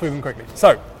rattle through them quickly.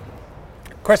 So,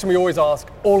 question we always ask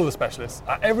all of the specialists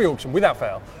at every auction, without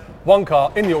fail: one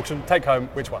car in the auction, take home,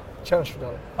 which one? Challenge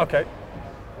Stradale. Okay.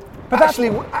 But actually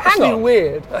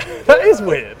weird. That is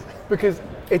weird. Because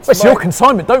it's your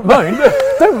consignment, don't moan.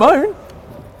 Don't moan.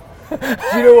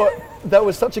 Do you know what? That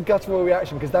was such a guttural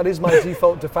reaction because that is my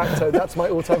default de facto. That's my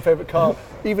all-time favourite car.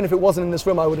 Even if it wasn't in this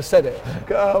room, I would have said it.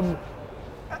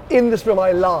 In this room,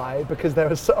 I lie because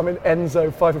there is,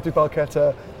 Enzo, 550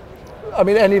 Barchetta,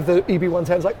 any of the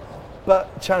EB110s,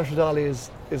 but Challenge Stradale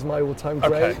is my all-time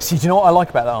great. Okay. See, do you know what I like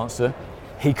about that answer?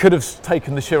 He could have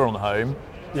taken the Chiron home.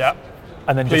 Yeah.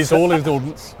 And then please all his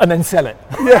ordnance. And then sell it.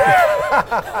 Yeah.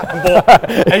 And bought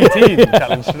 18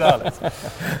 Challenge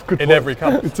Stradales in every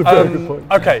car. It's a very good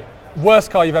point. Okay.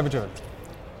 Worst car you've ever driven?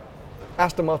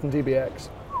 Aston Martin DBX.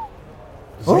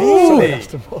 Really?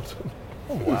 Aston Martin.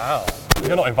 Oh, wow.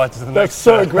 You're not invited to the That's next.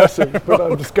 So aggressive, but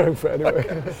I'm just going for it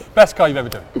anyway. Best car you've ever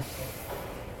driven?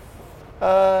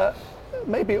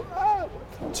 Maybe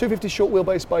 250 short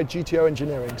wheelbase by GTO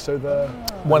Engineering. So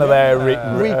one of their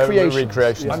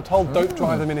recreations. Yes. I'm told don't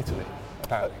drive them in Italy.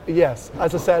 Apparently. Yes,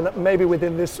 as I said, maybe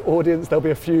within this audience there'll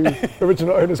be a few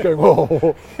original owners going,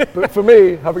 whoa. But for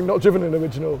me, having not driven an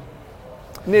original,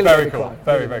 nearly very cool. Climb.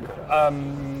 Very, very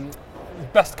cool.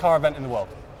 Best car event in the world?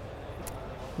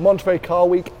 Monterey Car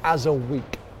Week as a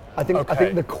week. I think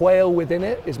the quail within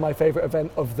it is my favourite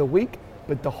event of the week,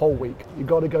 but the whole week. You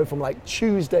got to go from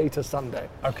Tuesday to Sunday.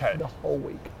 Okay. The whole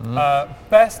week.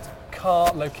 Best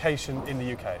car location in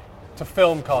the UK to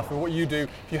film cars for what you do.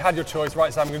 If you had your choice,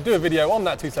 right, so I'm going to do a video on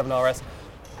that 27 RS.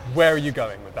 Where are you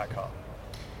going with that car?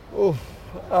 Well,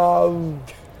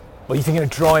 you're thinking of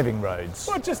driving roads.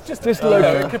 Well, just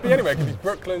local. It could be anywhere. It could be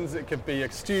Brooklands. It could be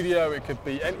a studio. It could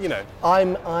be, I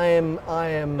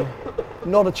am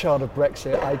not a child of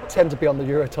Brexit. I tend to be on the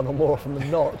Eurotunnel more often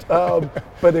than not.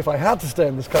 But if I had to stay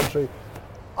in this country,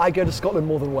 I go to Scotland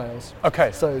more than Wales.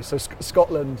 Okay. So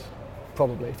Scotland,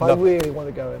 probably. If I really want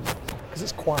to go in, because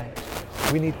it's quiet.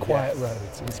 We need quiet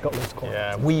roads, and Scotland's quiet.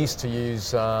 Yeah, we used to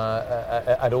use,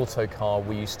 at Autocar,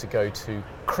 we used to go to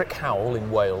Crickhowell in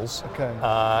Wales.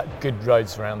 Okay. Good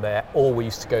roads around there. Or we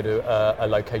used to go to a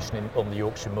location on the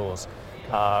Yorkshire Moors,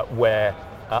 where,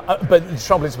 but the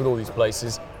trouble is with all these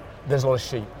places, there's a lot of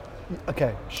sheep.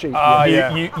 Okay, sheep.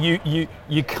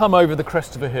 You come over the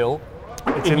crest of a hill.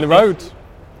 It's in the road.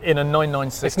 In a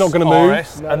 996 it's not going to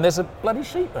move, and there's a bloody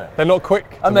sheep there. They're not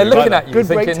quick, and they're looking at you, good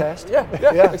thinking, brake test. Yeah,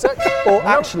 exactly. Or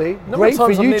actually, great for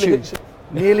YouTube.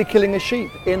 Nearly killing a sheep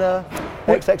in a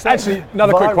XXX. Actually,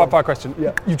 another quick fire question.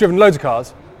 Yeah. You've driven loads of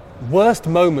cars. Worst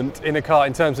moment in a car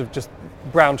in terms of just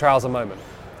brown trouser moment?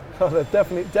 Oh, there's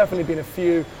definitely been a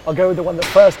few. I'll go with the one that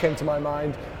first came to my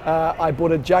mind. I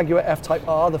bought a Jaguar F-Type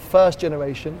R, the first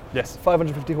generation. Yes.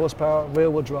 550 horsepower,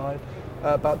 rear-wheel drive.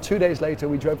 About 2 days later,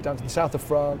 we drove down to the south of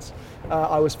France.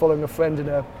 I was following a friend in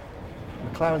a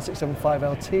McLaren 675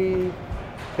 LT.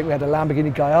 I think we had a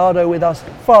Lamborghini Gallardo with us.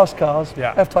 Fast cars,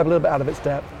 F-Type a little bit out of its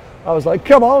depth. I was like,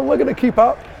 come on, we're going to keep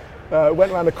up.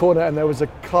 Went around the corner and there was a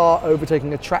car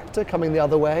overtaking a tractor coming the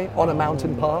other way on a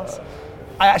mountain pass.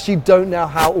 I actually don't know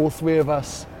how all three of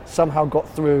us somehow got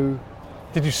through.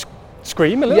 Did you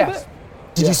scream a little bit?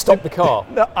 Did you stop the car?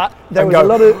 No, there was a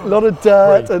lot of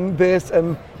dirt and this,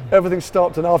 and everything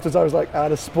stopped, and afterwards I was like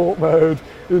out of sport mode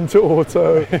into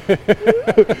auto.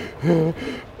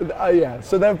 Yeah,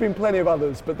 so there have been plenty of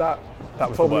others, but that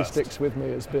was probably sticks with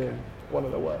me as being one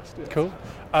of the worst. Yeah. Cool.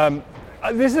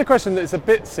 This is a question that's a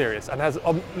bit serious and has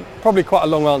probably quite a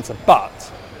long answer,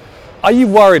 but are you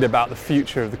worried about the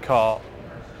future of the car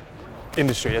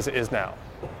industry as it is now?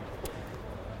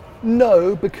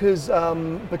 No, because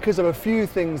of a few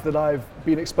things that I've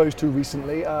been exposed to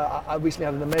recently. I recently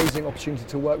had an amazing opportunity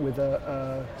to work with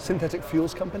a synthetic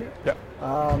fuels company,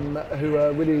 who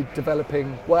are really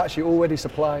developing, well, actually already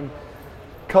supplying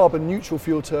carbon neutral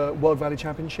fuel to World Rally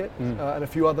Championship and a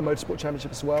few other motorsport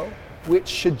championships as well,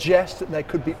 which suggests that there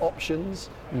could be options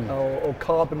or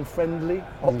carbon friendly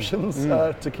options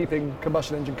to keeping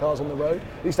combustion engine cars on the road.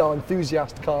 These are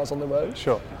enthusiast cars on the road.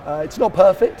 Sure. It's not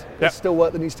perfect, there's still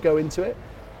work that needs to go into it,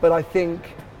 but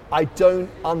I don't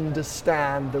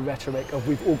understand the rhetoric of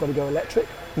we've all got to go electric.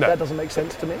 No. That doesn't make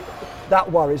sense to me. That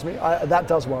worries me. That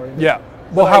does worry me. Yeah.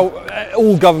 Well, how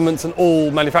all governments and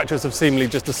all manufacturers have seemingly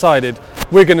just decided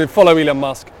we're going to follow Elon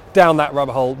Musk down that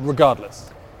rabbit hole regardless.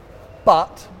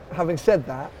 But having said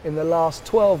that, in the last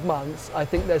 12 months, I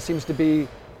think there seems to be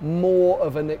more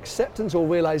of an acceptance or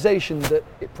realization that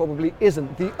it probably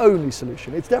isn't the only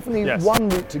solution. It's definitely one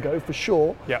route to go for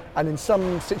sure. Yeah. And in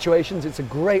some situations, it's a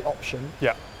great option.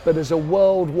 Yeah. But as a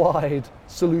worldwide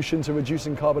solution to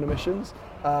reducing carbon emissions,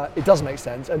 it does make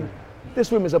sense. And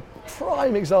this room is a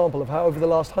prime example of how over the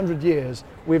last 100 years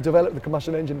we've developed the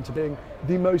combustion engine into being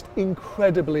the most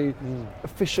incredibly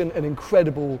efficient and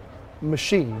incredible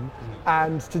machine,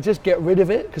 and to just get rid of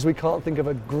it because we can't think of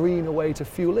a greener way to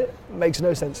fuel it makes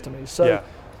no sense to me. So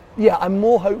yeah, I'm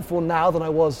more hopeful now than I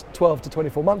was 12 to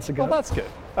 24 months ago. Well, that's good.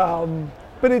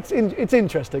 But it's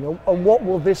interesting. And what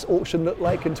will this auction look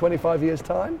like in 25 years'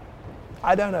 time?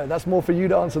 I don't know. That's more for you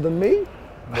to answer than me.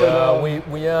 Well, we've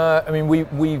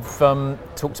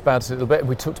talked about it a little bit.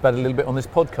 We talked about it a little bit on this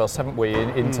podcast, haven't we?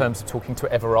 In terms of talking to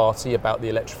Everati about the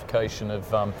electrification of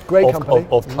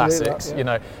classics.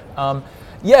 Really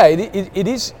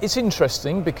It's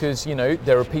interesting because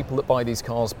there are people that buy these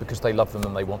cars because they love them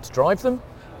and they want to drive them,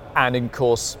 and of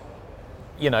course,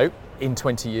 in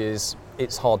 20 years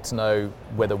it's hard to know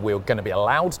whether we're going to be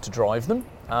allowed to drive them.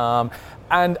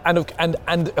 And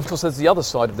of course there's the other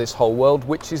side of this whole world,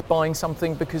 which is buying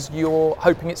something because you're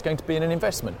hoping it's going to be an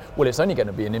investment. Well, it's only going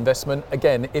to be an investment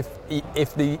again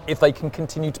if they can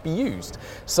continue to be used.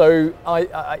 So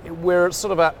we're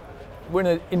in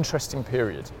an interesting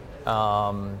period.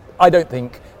 I don't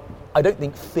think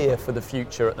fear for the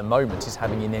future at the moment is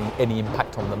having any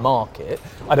impact on the market.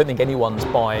 I don't think anyone's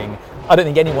buying.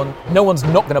 No one's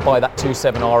not going to buy that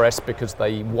 27 RS because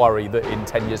they worry that in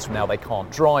 10 years from now they can't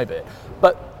drive it.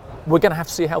 But we're going to have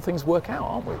to see how things work out,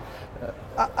 aren't we?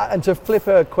 And to flip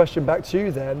a question back to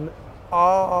you then,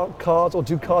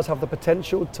 do cars have the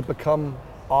potential to become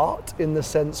art in the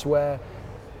sense where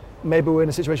maybe we're in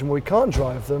a situation where we can't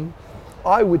drive them?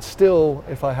 I would still,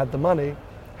 if I had the money,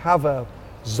 have a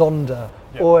Zonda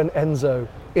or an Enzo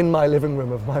in my living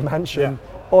room of my mansion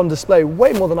on display,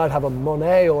 way more than I'd have a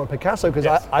Monet or a Picasso, because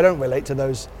I don't relate to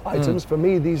those items. For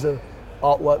me, these are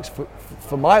artworks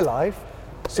for my life.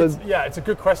 So it's a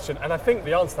good question, and I think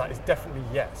the answer to that is definitely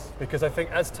yes, because I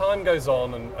think as time goes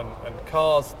on and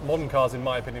modern cars, in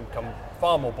my opinion, become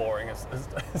far more boring as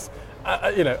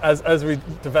we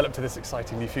develop to this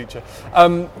exciting new future.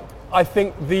 I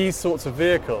think these sorts of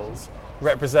vehicles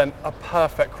represent a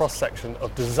perfect cross-section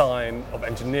of design, of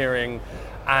engineering,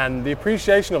 and the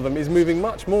appreciation of them is moving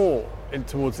much more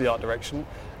towards the art direction.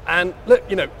 And look,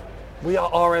 we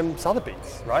are RM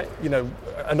Sotheby's, right?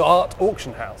 An art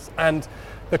auction house. And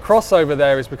the crossover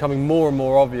there is becoming more and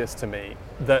more obvious to me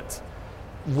that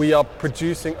we are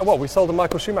producing, we sold a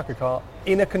Michael Schumacher car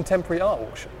in a contemporary art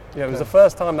auction. It was the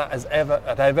first time that had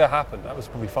ever happened. That was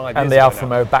probably 5 years ago. And the Alfa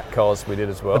Romeo back cars we did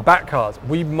as well. The back cars,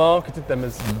 we marketed them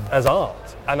as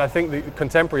art. And I think the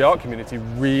contemporary art community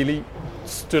really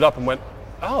stood up and went,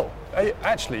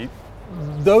 actually,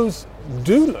 those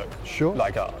do look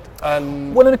like art.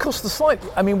 And of course,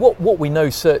 what we know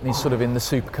certainly sort of in the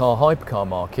supercar, hypercar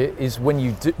market is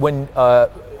when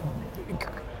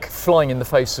flying in the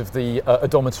face of the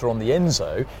odometer on the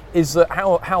Enzo is that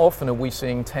how often are we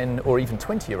seeing 10 or even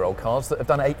 20-year-old cars that have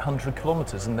done 800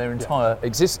 kilometres in their entire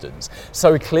existence?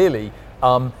 So clearly,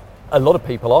 a lot of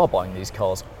people are buying these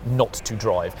cars not to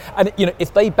drive. And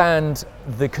if they banned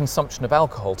the consumption of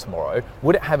alcohol tomorrow,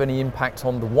 would it have any impact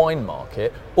on the wine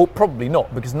market? Or probably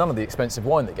not, because none of the expensive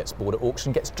wine that gets bought at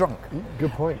auction gets drunk.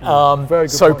 Good point. Very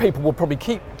good point. People will probably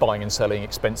keep buying and selling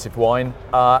expensive wine.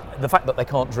 The fact that they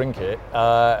can't drink it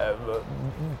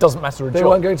doesn't matter a They jot.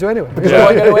 weren't going to anyway. Because they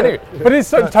weren't going to anyway. But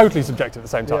it's totally subjective at the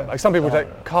same time. Yeah. Like some people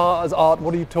take cars, art,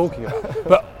 what are you talking about?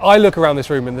 But I look around this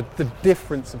room and the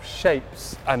difference of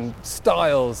shapes and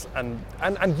styles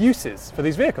and uses for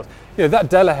these vehicles. That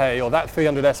Delahaye or that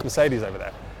 300S Mercedes over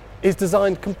there is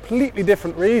designed completely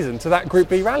different reason to that Group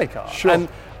B rally car. Sure. And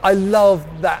I love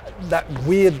that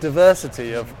weird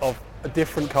diversity of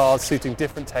different cars suiting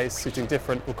different tastes, suiting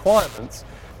different requirements.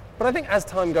 But I think as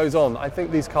time goes on, I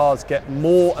think these cars get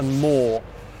more and more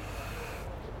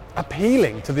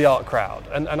appealing to the art crowd,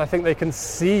 and I think they can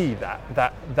see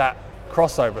that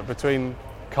crossover between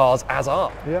cars as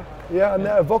art. Yeah, and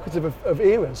they're evocative of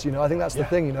eras. I think that's the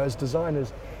thing. As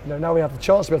designers, now we have the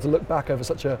chance to be able to look back over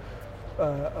such a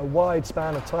wide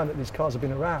span of time that these cars have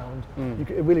been around.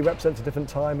 It really represents a different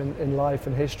time in life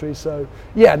and history. So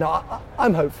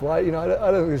I'm hopeful. I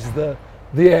don't think this is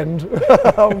the end,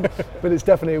 but we're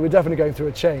definitely going through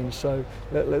a change. So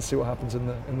let's see what happens in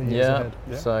the years ahead.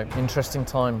 Yeah. So interesting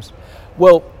times.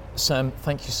 Well, Sam,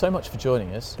 thank you so much for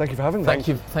joining us. Thank you for having me. Thank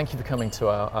you for coming to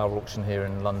our auction here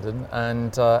in London.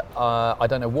 And I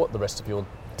don't know what the rest of your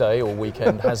day or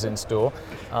weekend has in store,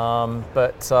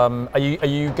 but are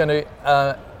you going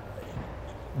to?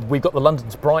 We've got the London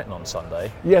to Brighton on Sunday.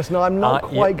 Yes, no, I'm not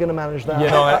quite going to manage that.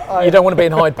 You don't want to be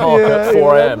in Hyde Park at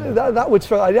 4 a.m. That would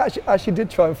try. I actually did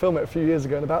try and film it a few years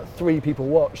ago, and about 3 people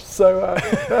watched. So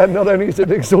not only is it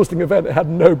an exhausting event, it had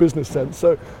no business sense.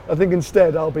 So I think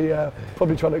instead I'll be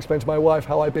probably trying to explain to my wife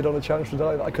how I bid on a challenge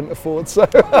today that I couldn't afford. So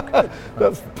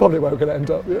that's probably where we're going to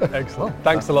end up. Yeah. Excellent.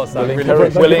 Thanks a lot, Sam.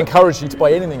 We'll encourage you to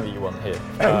buy anything that you want here.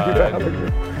 Thank you for having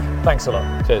me. Thanks a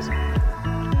lot. Cheers.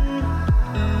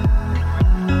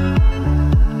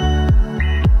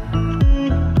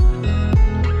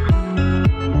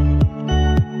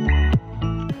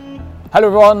 Hello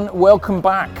everyone, welcome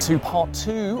back to part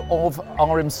 2 of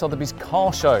RM Sotheby's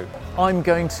car show. I'm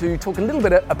going to talk a little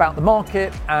bit about the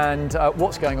market and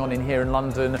what's going on in here in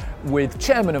London with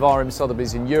Chairman of RM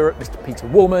Sotheby's in Europe, Mr. Peter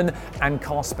Woolman, and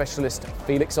car specialist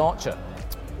Felix Archer.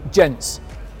 Gents,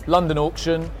 London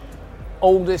auction,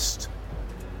 oldest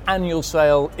annual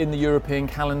sale in the European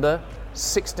calendar,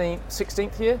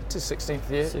 16th year to 16th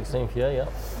year? 16th year, yeah.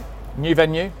 New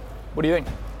venue, what do you think?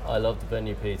 I love the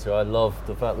venue, Peter. I love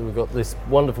the fact that we've got this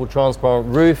wonderful transparent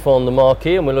roof on the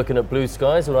marquee and we're looking at blue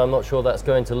skies, and I'm not sure that's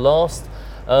going to last.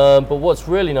 But what's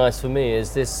really nice for me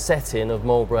is this setting of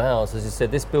Marlborough House. As you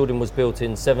said, this building was built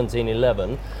in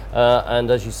 1711,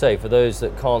 and as you say, for those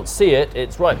that can't see it,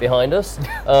 it's right behind us.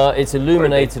 It's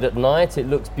illuminated at night. It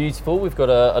looks beautiful. We've got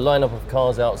a lineup of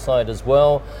cars outside as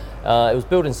well. It was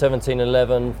built in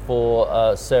 1711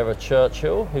 for Sarah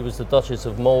Churchill, who was the Duchess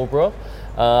of Marlborough,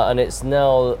 and it's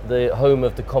now the home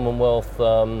of the Commonwealth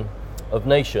of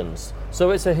Nations.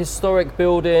 So it's a historic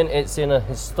building, it's in a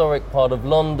historic part of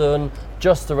London,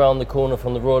 just around the corner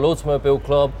from the Royal Automobile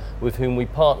Club, with whom we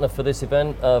partner for this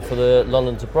event, for the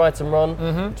London to Brighton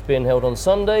run, which is being held on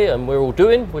Sunday, and we're all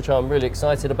doing, which I'm really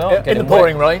excited about. In the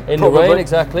pouring rain. In the rain,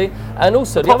 exactly. And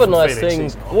also the other nice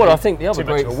thing, I think the other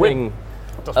great thing,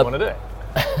 doesn't want to do it.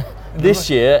 this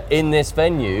year in this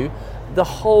venue, the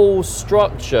whole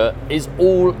structure is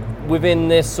all within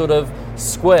this sort of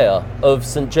square of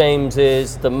St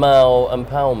James's, the Mall and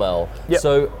Pall Mall. Yep.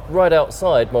 So right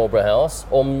outside Marlborough House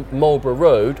on Marlborough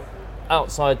Road,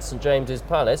 outside St James's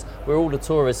Palace, where all the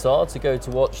tourists are to go to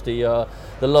watch the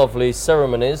lovely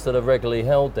ceremonies that are regularly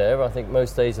held there, I think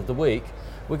most days of the week.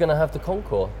 We're going to have the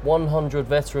Concours, 100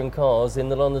 veteran cars in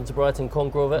the London to Brighton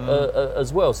Concours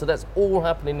as well. So that's all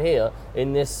happening here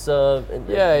in this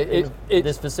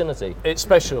this vicinity. It's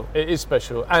special. It is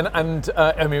special. And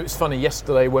I mean, it was funny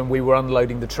yesterday when we were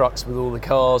unloading the trucks with all the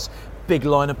cars. Big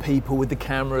line of people with the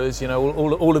cameras,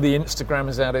 all of the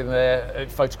Instagrammers out in there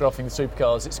photographing the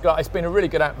supercars. It's been a really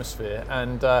good atmosphere,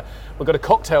 and we've got a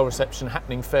cocktail reception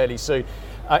happening fairly soon.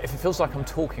 If it feels like I'm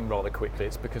talking rather quickly,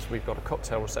 it's because we've got a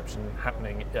cocktail reception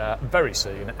happening very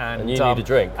soon. And you need a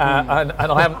drink. And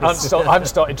I haven't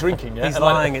started drinking yet. He's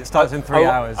lying. It starts in 3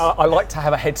 hours. I like to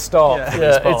have a head start.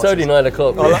 Yeah, it's only 9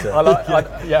 o'clock.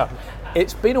 Yeah.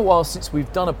 It's been a while since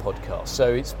we've done a podcast,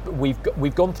 so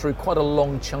we've gone through quite a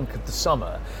long chunk of the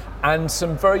summer, and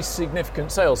some very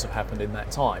significant sales have happened in that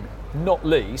time. Not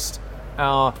least,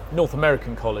 our North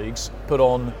American colleagues put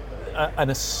on an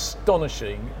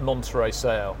astonishing Monterey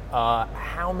sale.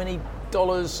 How many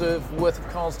worth of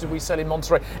cars did we sell in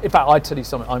Monterey? In fact, I tell you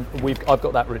something. I've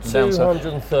got that written down.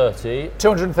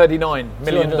 $239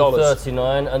 million.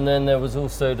 239, and then there was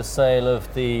also the sale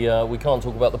of the. We can't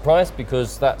talk about the price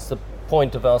because that's the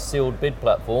point of our sealed bid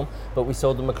platform, but we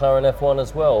sold the McLaren F1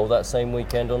 as well that same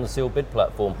weekend on the sealed bid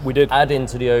platform. We did. Add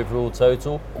into the overall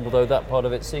total, although that part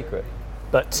of it's secret.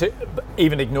 But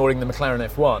even ignoring the McLaren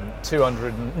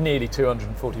F1, nearly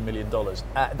 $240 million.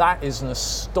 That is an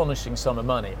astonishing sum of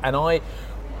money. And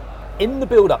in the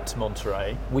build-up to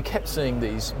Monterey, we kept seeing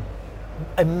these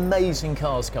amazing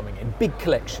cars coming in, big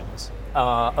collections,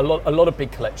 a lot of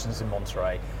big collections in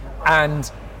Monterey.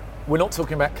 And we're not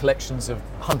talking about collections of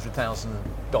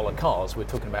 $100,000 cars. We're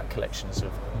talking about collections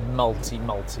of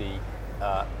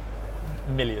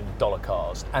multi-million-dollar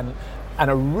cars, and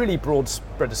a really broad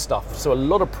spread of stuff. So a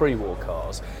lot of pre-war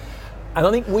cars. And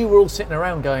I think we were all sitting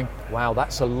around going, wow,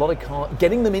 that's a lot of cars.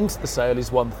 Getting them into the sale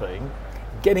is one thing.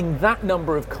 Getting that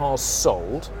number of cars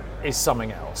sold is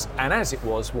something else. And as it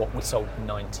was, we sold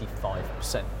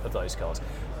 95% of those cars.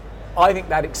 I think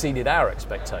that exceeded our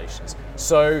expectations.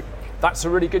 So that's a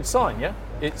really good sign, yeah?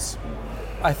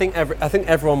 I think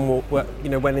everyone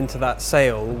went into that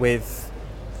sale with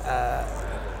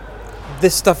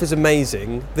this stuff is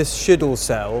amazing. This should all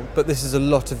sell, but this is a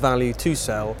lot of value to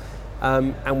sell.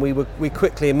 And we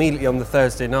quickly, immediately on the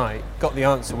Thursday night, got the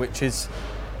answer, which is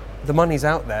the money's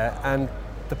out there and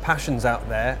the passion's out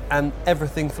there, and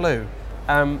everything flew.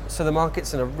 So the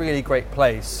market's in a really great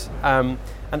place. And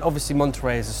obviously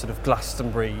Monterey is a sort of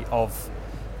Glastonbury of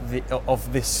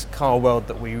this car world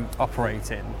that we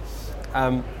operate in,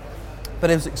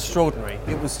 but it was extraordinary.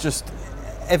 It was just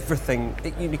everything.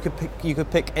 You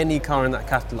could pick any car in that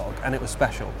catalogue, and it was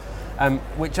special.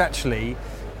 Which actually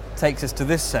takes us to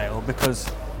this sale, because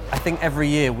I think every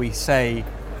year we say,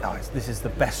 this is the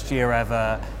best year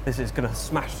ever. This is going to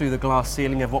smash through the glass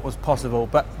ceiling of what was possible.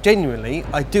 But genuinely,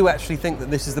 I do actually think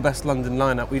that this is the best London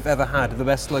lineup we've ever had. The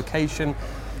best location.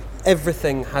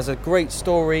 Everything has a great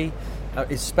story.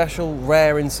 Is special,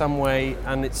 rare in some way,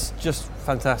 and it's just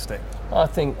fantastic. I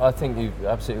think you're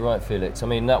absolutely right, Felix. I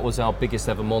mean, that was our biggest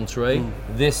ever Monterey.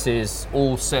 This is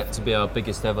all set to be our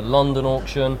biggest ever London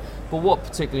auction. But what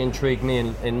particularly intrigued me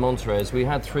in Monterey is we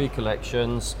had 3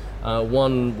 collections.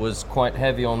 One was quite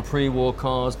heavy on pre-war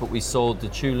cars, but we sold the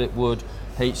Tulip Wood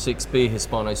H6B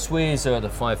Hispano Suiza at the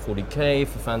 540k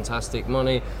for fantastic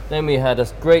money. Then we had a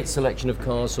great selection of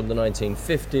cars from the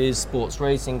 1950s, sports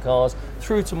racing cars,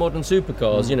 through to modern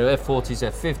supercars, F40s,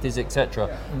 F50s, etc.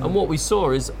 And what we saw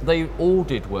is they all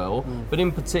did well, but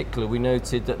in particular we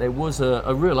noted that there was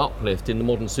a real uplift in the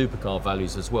modern supercar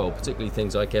values as well, particularly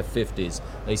things like F50s.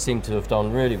 They seem to have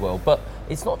done really well. But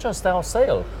it's not just our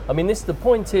sale. I mean, the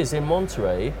point is, in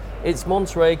Monterey, it's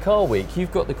Monterey Car Week.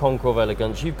 You've got the Concorde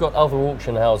Elegance, you've got other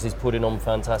auction houses putting on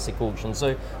fantastic auctions.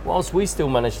 So whilst we still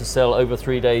managed to sell over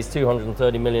 3 days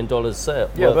 $230 million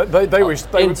sale,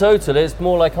 in total it's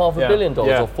more like $500 million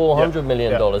or $400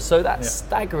 million. So that's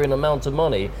staggering amount of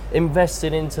money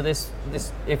invested into this,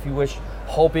 if you wish,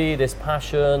 hobby, this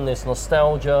passion, this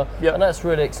nostalgia, and that's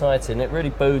really exciting. It really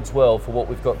bodes well for what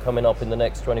we've got coming up in the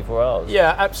next 24 hours.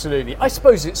 Yeah, absolutely. I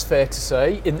suppose it's fair to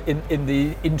say, in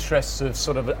the interests of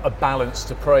sort of a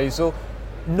balanced appraisal,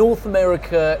 North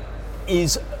America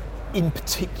is, in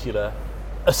particular,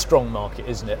 a strong market,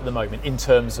 isn't it, at the moment, in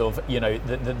terms of,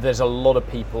 there's a lot of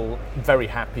people very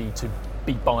happy to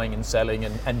be buying and selling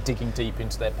and digging deep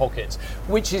into their pockets,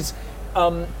 which is,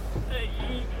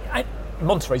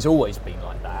 Monterey's always been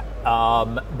like that.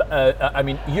 I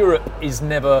mean, Europe is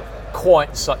never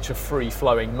quite such a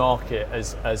free-flowing market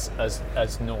as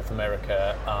North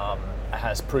America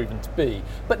has proven to be.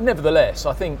 But nevertheless,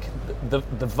 I think the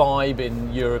vibe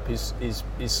in Europe is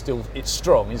still, it's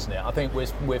strong, isn't it? I think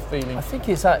we're feeling. I think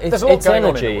it's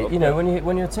energy.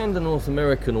 When you attend a North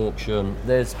American auction,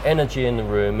 there's energy in the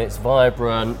room. It's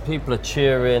vibrant. People are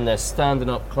cheering. They're standing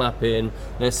up, clapping.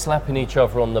 They're slapping each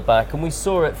other on the back. And we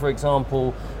saw it, for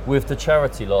example, with the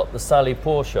charity lot, the Sally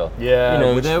Porsche. Yeah.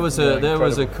 There was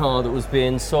a car that was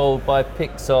being sold by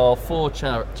Pixar for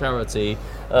charity,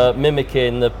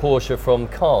 mimicking the Porsche from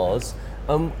Cars.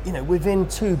 Within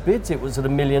 2 bids, it was at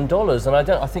 $1 million, and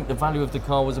I think the value of the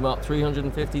car was about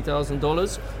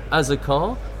 $350,000 as a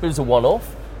car. It was a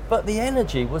one-off, but the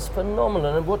energy was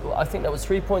phenomenal, and I think that was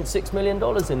 $3.6 million in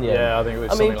the end. Yeah, I think it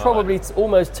was. Probably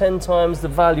almost 10 times the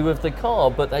value of the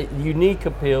car, but the unique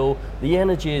appeal, the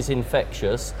energy is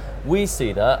infectious. We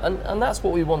see that, and that's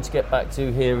what we want to get back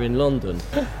to here in London.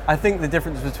 I think the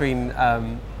difference between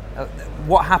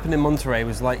what happened in Monterey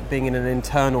was like being in an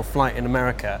internal flight in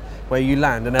America, where you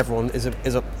land and everyone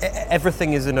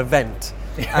everything is an event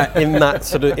in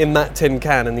that tin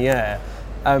can in the air.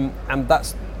 and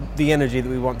that's the energy that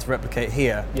we want to replicate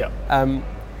here. Yeah.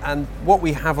 And what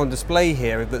we have on display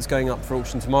here that's going up for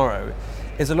auction tomorrow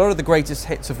is a lot of the greatest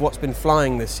hits of what's been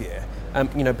flying this year.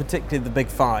 Particularly the big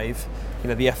five,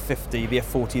 the F50, the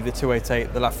F40, the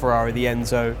 288, the LaFerrari, the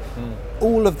Enzo.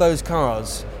 All of those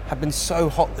cars have been so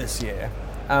hot this year.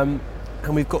 And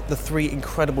we've got the 3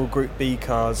 incredible Group B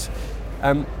cars.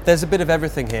 There's a bit of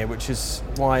everything here, which is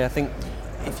why I think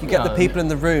if you get the people in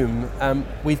the room,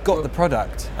 we've got the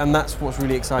product, and that's what's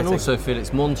really exciting. And also,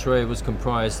 Felix, Monterey was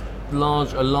comprised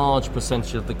a large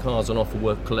percentage of the cars on offer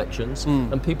were collections,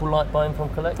 and people like buying from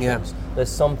collections. Yeah. There's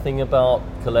something about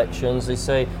collections. They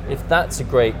say if that's a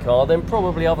great car, then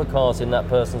probably other cars in that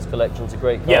person's collection's are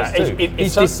great cars too.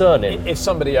 It's discerning. If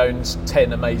somebody owns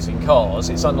 10 amazing cars,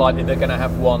 it's unlikely they're going to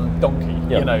have one donkey.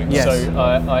 Yes. So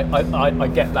I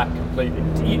get that completely.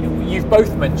 You've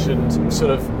both mentioned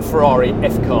sort of Ferrari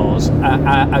F cars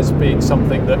as being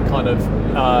something that kind of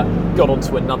got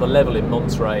onto another level in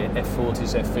Monterey,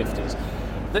 F40s, F50s.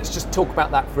 Let's just talk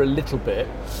about that for a little bit,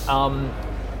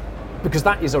 because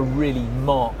that is a really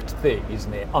marked thing,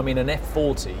 isn't it? I mean, an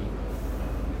F40,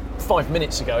 5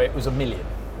 minutes ago it was $1 million.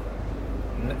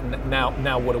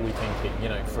 Now what are we thinking?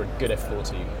 For a good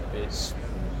F40,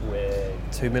 we're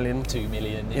 2 million. 2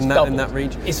 million. It's in that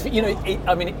region. It's it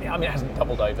hasn't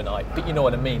doubled overnight, but you know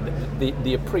what I mean.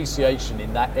 The appreciation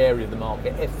in that area of the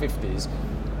market, F50s,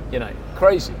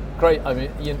 crazy, great. I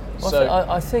mean,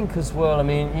 I think as well. I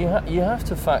mean, you have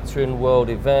to factor in world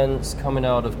events coming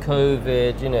out of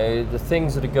COVID. The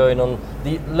things that are going on,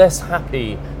 the less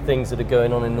happy things that are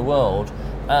going on in the world,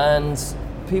 and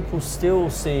people still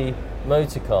see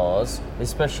motor cars,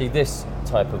 especially this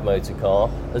type of motor car,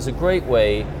 as a great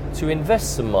way to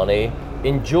invest some money,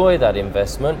 enjoy that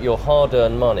investment, your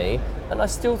hard-earned money. And I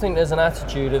still think there's an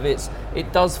attitude of it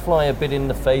does fly a bit in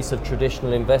the face of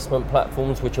traditional investment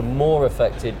platforms, which are more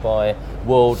affected by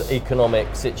world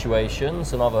economic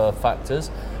situations and other factors.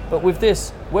 But with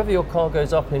this, whether your car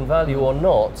goes up in value or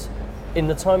not, in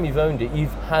the time you've owned it,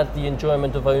 you've had the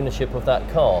enjoyment of ownership of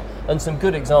that car. And some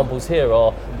good examples here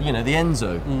are, the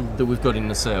Enzo that we've got in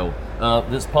the sale,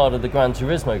 that's part of the Gran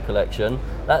Turismo collection.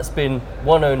 That's been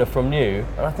one owner from new,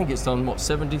 and I think it's done,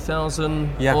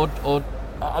 70,000 odd.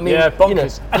 I mean,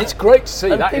 bonkers. And it's great to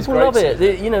see. And that people is great love to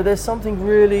it. see. There's something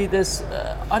really,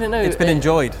 I don't know. It's been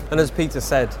enjoyed. And as Peter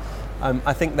said,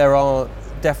 I think there are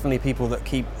definitely people that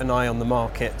keep an eye on the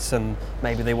markets, and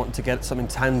maybe they want to get something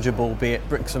tangible, be it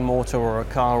bricks and mortar or a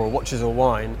car or watches or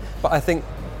wine. But I think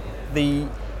the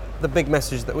big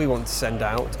message that we want to send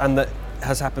out, and that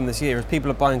has happened this year, is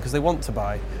people are buying because they want to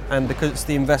buy, and because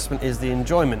the investment is the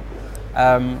enjoyment.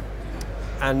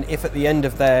 And if at the end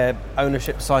of their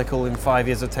ownership cycle in 5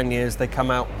 years or 10 years they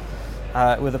come out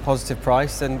with a positive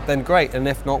price, then great. And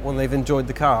if not, well, they've enjoyed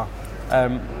the car.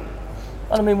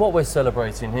 I mean, what we're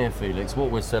celebrating here, Felix,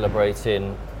 what we're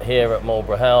celebrating here at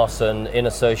Marlborough House and in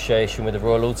association with the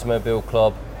Royal Automobile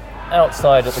Club,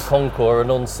 outside at the Concours and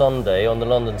on Sunday on the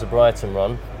London to Brighton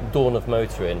run, dawn of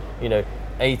motoring.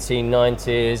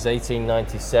 1890s,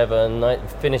 1897,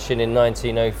 finishing in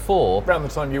 1904. Around the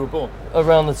time you were born.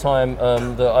 Around the time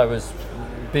that I was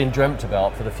being dreamt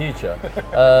about for the future.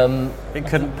 It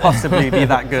couldn't possibly be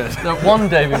that good. One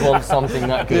day we want something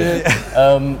that good.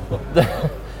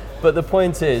 But the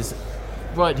point is,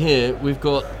 right here we've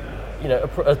got,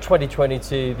 a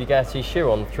 2022 Bugatti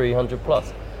Chiron 300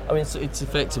 plus. I mean, it's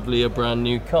effectively a brand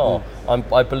new car.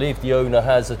 I believe the owner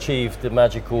has achieved the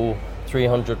magical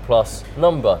 300 plus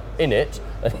number in it,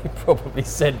 and he probably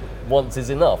said once is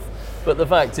enough. But the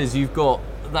fact is, you've got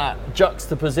that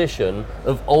juxtaposition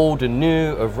of old and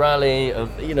new, of rally, of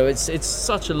it's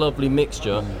such a lovely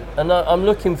mixture. And I'm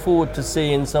looking forward to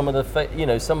seeing some of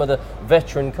the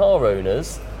veteran car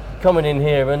owners coming in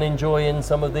here and enjoying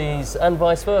some of these, and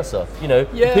vice versa.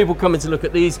 The people coming to look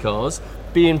at these cars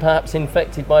being perhaps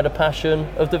infected by the passion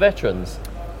of the veterans.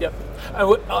 Yep.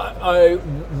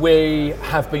 We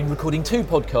have been recording 2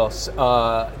 podcasts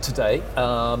today,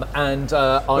 and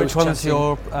which one's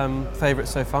your favourite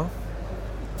so far?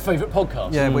 Favourite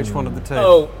podcast? Yeah, which one of the 2?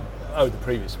 Oh, the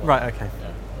previous one. Right, okay.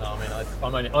 Yeah. No,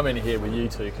 I mean, I'm only here with you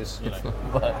 2 because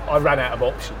I ran out of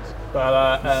options.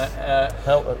 But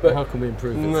how can we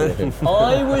improve it?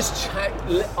 I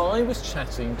was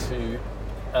chatting to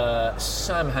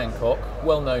Sam Hancock,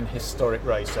 well-known historic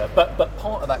racer, but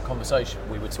part of that conversation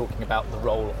we were talking about the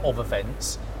role of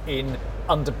events in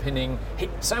underpinning.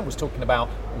 Sam was talking about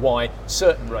why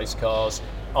certain race cars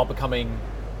are becoming,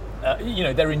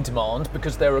 they're in demand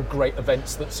because there are great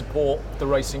events that support the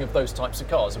racing of those types of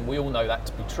cars, and we all know that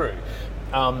to be true.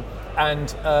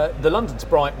 The London to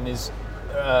Brighton is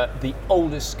the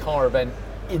oldest car event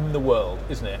in the world,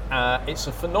 isn't it? It's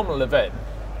a phenomenal event.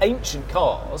 Ancient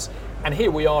cars, and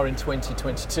here we are in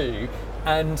 2022,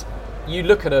 and you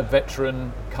look at a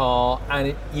veteran car,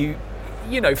 and you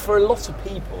know, for a lot of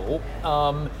people,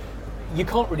 you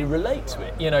can't really relate to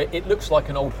it. You know, it looks like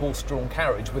an old horse-drawn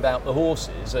carriage without the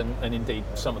horses, and indeed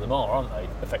some of them are, aren't they?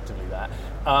 Effectively that.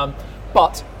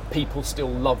 But people still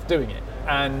love doing it,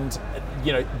 and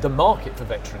you know, the market for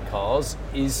veteran cars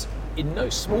is in no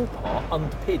small part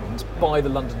underpinned by the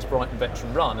London's Brighton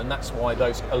Veteran Run, and that's why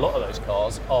a lot of those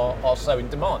cars are so in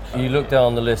demand. You look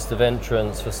down the list of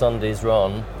entrants for Sunday's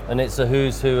run, and it's a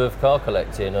who's who of car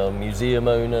collecting, museum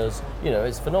owners. You know,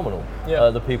 it's phenomenal. Yeah.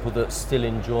 The people that still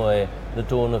enjoy the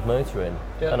dawn of motoring.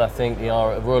 Yeah. And I think the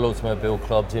Royal Automobile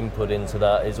Club's input into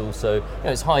that is also, you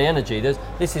know, it's high energy.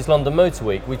 This is London Motor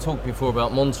Week. We talked before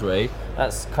about Monterey.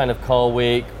 That's kind of Car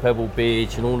Week, Pebble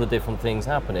Beach, and all the different things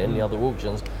happening, the other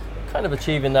auctions. Kind of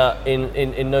achieving that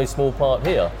in no small part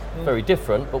here. Very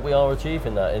different, but we are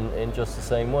achieving that in just the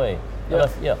same way.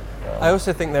 Yeah. I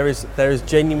also think there is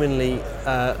genuinely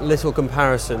little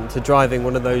comparison to driving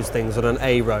one of those things on an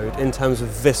A road in terms of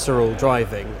visceral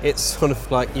driving. It's sort of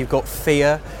like you've got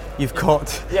fear, you've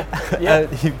got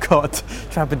you've got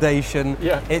trepidation.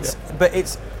 But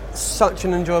it's such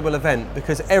an enjoyable event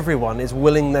because everyone is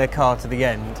willing their car to the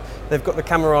end. They've got the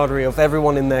camaraderie of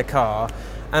everyone in their car.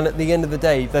 And at the end of the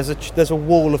day, there's a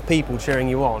wall of people cheering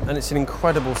you on, and it's an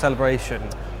incredible celebration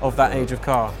of that age of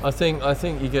car. I think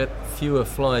you get fewer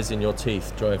flies in your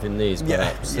teeth driving these,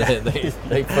 perhaps. Yeah.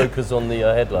 They focus on the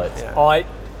headlights. Yeah.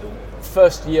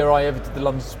 First year I ever did the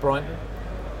London's Brighton,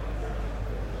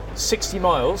 60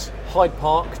 miles, Hyde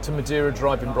Park to Madeira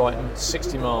Drive in Brighton,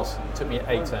 60 miles, took me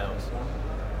 8 hours.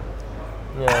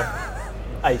 Yeah.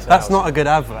 8 hours. That's not a good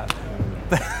advert.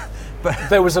 But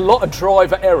there was a lot of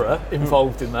driver error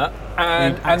involved in that,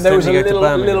 and there was a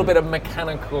little bit of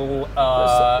mechanical.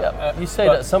 You say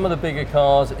that some of the bigger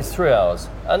cars it's 3 hours,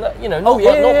 and that, you know, not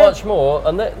much more,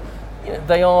 and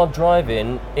they are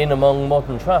driving in among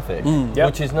modern traffic,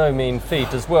 which is no mean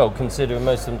feat as well, considering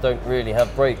most of them don't really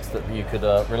have brakes that you could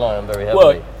rely on very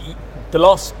heavily. Well, the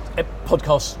last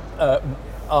podcast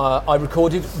I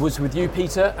recorded was with you,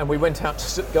 Peter, and we went out to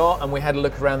Stuttgart and we had a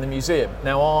look around the museum.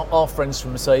 Now, our friends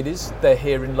from Mercedes, they're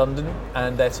here in London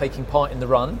and they're taking part in the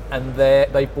run, and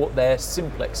they've brought their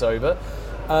Simplex over.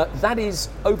 That is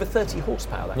over 30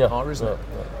 horsepower, that car, isn't it?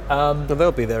 So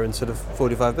they'll be there in sort of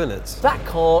 45 minutes. That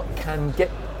car can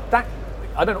get that.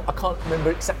 I can't remember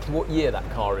exactly what year that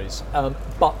car is,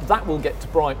 but that will get to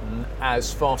Brighton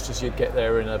as fast as you'd get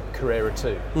there in a Carrera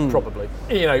 2, probably.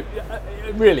 You know,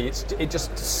 really, it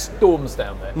just storms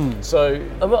down there. So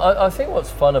I think what's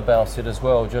fun about it as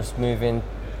well, just moving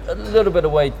a little bit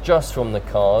away just from the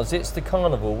cars, it's the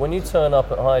carnival. When you turn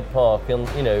up at Hyde Park and,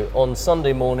 you know, on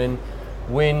Sunday morning,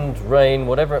 wind, rain,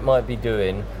 whatever it might be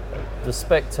doing, the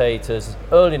spectators,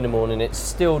 early in the morning, it's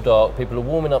still dark, people are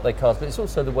warming up their cars, but it's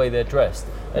also the way they're dressed.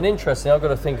 And interesting, I've got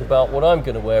to think about what I'm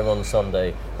going to wear on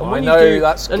Sunday. And when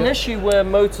unless you wear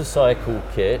motorcycle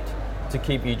kit to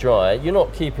keep you dry, you're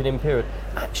not keeping in period.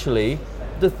 Actually,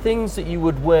 the things that you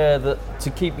would wear to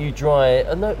keep you dry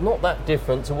are not that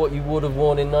different to what you would have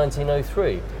worn in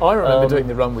 1903. I remember doing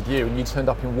the run with you, and you turned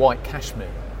up in white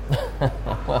cashmere.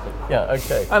 Well, yeah,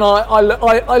 okay. And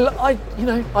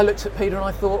I looked at Peter and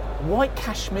I thought, white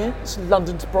cashmere, it's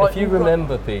London to Brighton. If you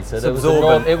remember, Peter,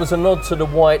 it was a nod to the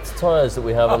white tyres that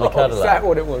we have on the Cadillac. Is that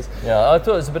what it was? Yeah, I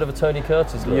thought it was a bit of a Tony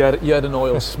Curtis look. You had an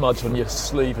oil smudge on your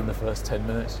sleeve in the first 10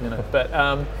 minutes, you know. But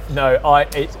no, I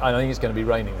think it's going to be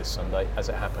raining this Sunday, as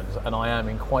it happens, and I am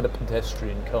in quite a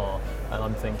pedestrian car, and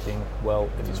I'm thinking, well,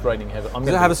 if it's raining heavily,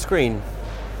 Does it have a screen?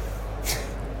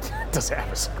 Does it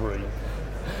have a screen?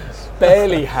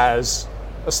 Barely has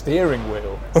a steering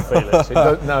wheel, Felix. It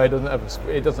doesn't have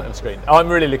a screen. I'm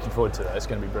really looking forward to that. It's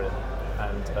going to be brilliant.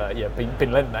 And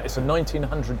been lent that. It's a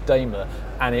 1900 Daimler,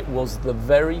 and it was the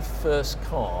very first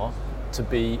car to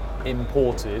be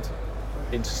imported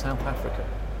into South Africa.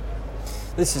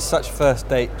 This is such first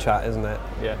date chat, isn't it?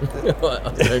 Yeah.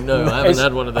 I don't know. I haven't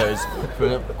had one of those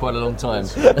for quite a long time.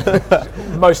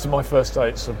 Most of my first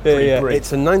dates are pretty brief.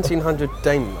 It's a 1900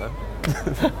 Daimler.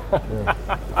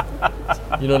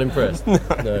 You're not impressed? No.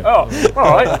 Oh,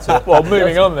 all right. Well,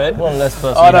 moving on then. One less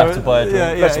person you have to buy a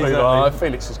drink. Let's move on.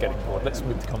 Felix is getting bored. Let's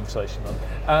move the conversation on.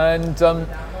 And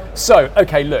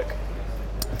okay, look.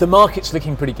 The market's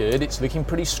looking pretty good. It's looking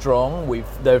pretty strong.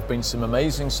 There have been some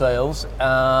amazing sales.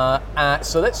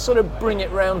 So let's sort of bring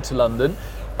it round to London.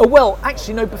 Oh, well,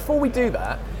 actually, no, before we do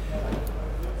that,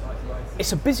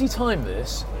 it's a busy time,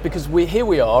 this, because here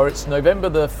we are. It's November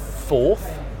the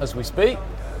 4th as we speak.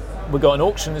 We've got an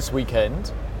auction this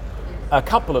weekend. a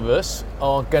couple of us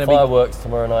are going to be Fireworks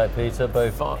tomorrow night, Peter,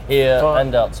 both here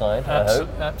and outside, I hope.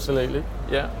 Absolutely,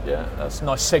 yeah. That's a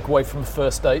nice segue from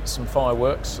first dates and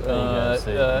fireworks.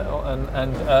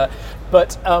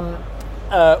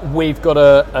 We've got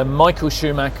a Michael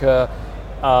Schumacher,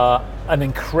 an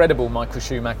incredible Michael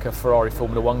Schumacher Ferrari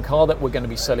Formula One car that we're going to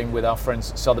be selling with our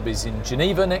friends at Sotheby's in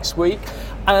Geneva next week.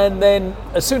 And then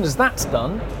as soon as that's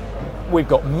done, we've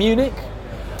got Munich.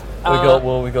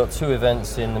 We've got 2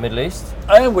 events in the Middle East.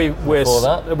 And we're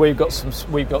sponsoring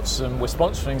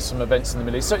some events in the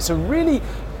Middle East. So it's a really,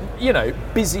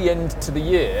 busy end to the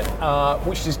year,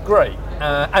 which is great.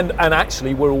 And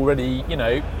actually, we're already,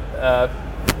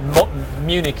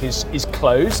 Munich is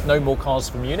closed. No more cars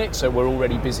for Munich. So we're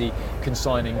already busy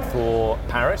consigning for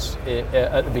Paris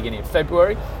at the beginning of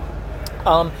February.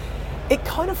 It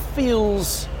kind of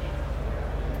feels.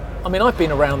 I mean, I've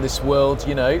been around this world,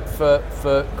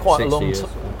 for quite a long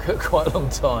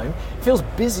time. It feels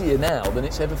busier now than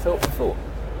it's ever felt before.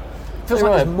 It feels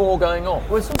like there's more going on.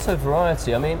 Well, it's also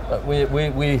variety. I mean,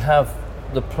 we have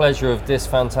the pleasure of this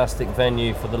fantastic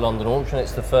venue for the London auction.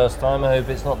 It's the first time. I hope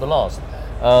it's not the last.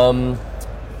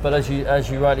 But as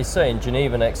you rightly say, in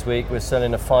Geneva next week, we're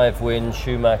selling a 5-win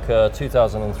Schumacher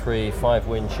 2003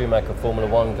 5-win Schumacher Formula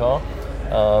One car.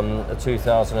 A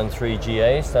 2003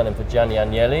 GA standing for Gianni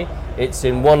Agnelli. It's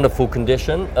in wonderful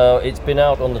condition. It's been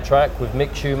out on the track with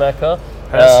Mick Schumacher.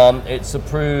 It's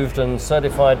approved and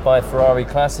certified by Ferrari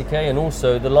Classiche, and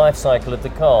also the life cycle of the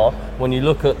car, when you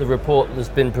look at the report that's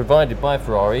been provided by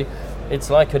Ferrari, it's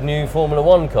like a new Formula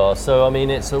One car. So I mean,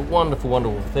 it's a wonderful,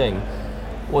 wonderful thing.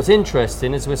 What's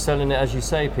interesting is we're selling it, as you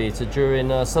say, Peter,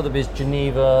 during Sotheby's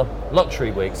Geneva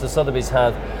Luxury Week. So Sotheby's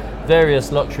had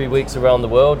various luxury weeks around the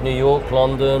world, New York,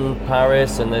 London,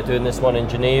 Paris, and they're doing this one in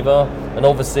Geneva. And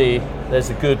obviously there's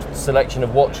a good selection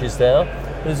of watches there.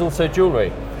 There's also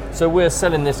jewellery. So we're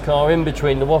selling this car in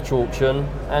between the watch auction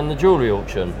and the jewellery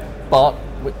auction. But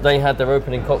they had their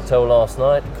opening cocktail last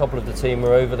night. A couple of the team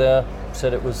were over there,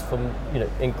 said it was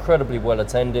incredibly well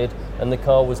attended, and the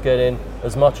car was getting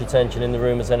as much attention in the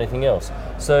room as anything else.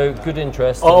 So good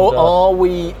interest. Are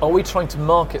we trying to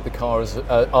market the car as?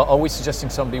 Are we suggesting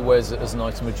somebody wears it as an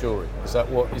item of jewellery? Is that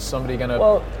what is somebody going to?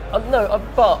 Well, no.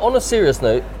 But on a serious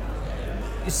note,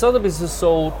 Sotheby's has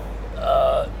sold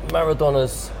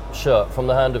Maradona's shirt from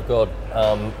the Hand of God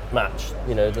match.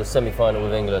 The semi-final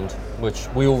with England, which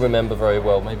we all remember very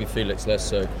well. Maybe Felix less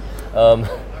so.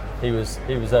 He was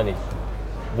only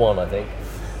 1, I think.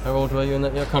 How old were you in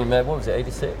that year? I can't remember. What was it?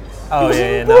 86. Oh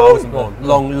yeah, no, I wasn't born.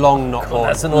 Long not born.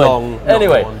 That's annoying.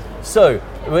 Anyway, so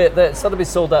Sotheby's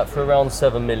sold that for around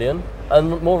 7 million,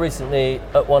 and more recently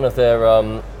at one of their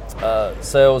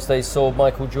sales, they sold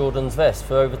Michael Jordan's vest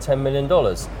for over $10 million.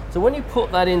 So when you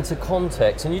put that into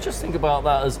context, and you just think about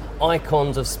that as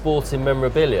icons of sporting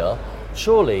memorabilia,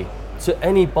 surely to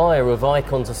any buyer of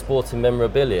icons of sporting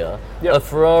memorabilia, a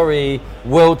Ferrari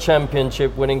World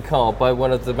Championship winning car by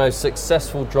one of the most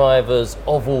successful drivers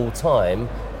of all time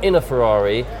in a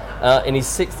Ferrari in his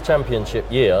 6th championship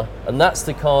year, and that's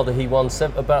the car that he won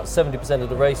about 70% of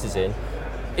the races in.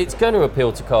 It's going to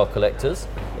appeal to car collectors.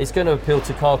 It's going to appeal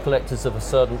to car collectors of a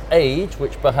certain age,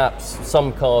 which perhaps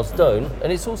some cars don't,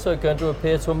 and it's also going to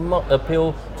appeal to a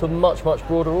much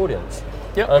broader audience.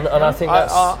 Yeah, and I think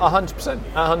that's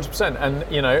 100%. And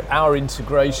our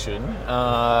integration,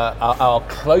 our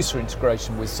closer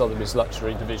integration with Sotheby's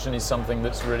luxury division is something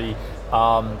that's really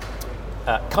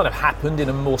kind of happened in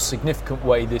a more significant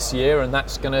way this year, and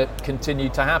that's going to continue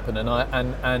to happen. And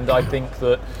I think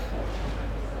that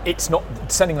it's not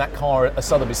sending that car at a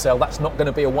Sotheby's sale. That's not going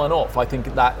to be a one-off. I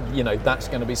think that that's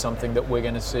going to be something that we're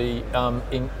going to see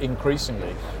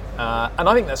increasingly. And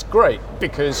I think that's great,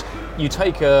 because you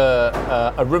take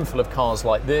a room full of cars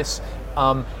like this,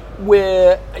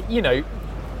 where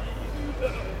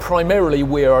primarily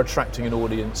we are attracting an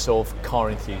audience of car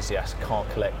enthusiasts, car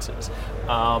collectors,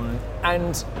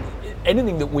 and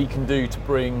anything that we can do to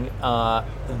bring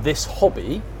this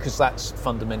hobby, because that's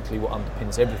fundamentally what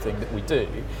underpins everything that we do,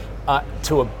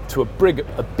 to a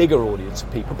bigger audience of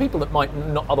people that might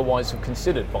not otherwise have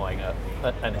considered buying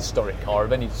an historic car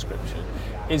of any description,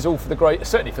 is all for the great,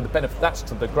 certainly for the benefit. That's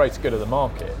to the greater good of the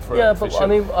market. I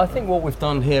mean, I think what we've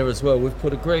done here as well, we've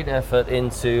put a great effort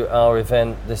into our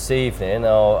event this evening,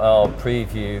 our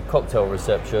preview cocktail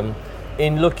reception,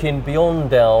 in looking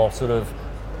beyond our sort of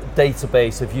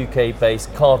database of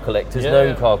UK-based car collectors,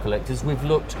 known car collectors. We've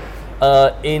looked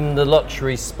in the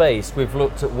luxury space. We've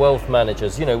looked at wealth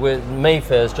managers.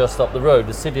 Mayfair's just up the road.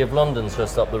 The City of London's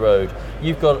just up the road.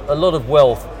 You've got a lot of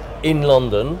wealth in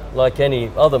London, like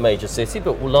any other major city,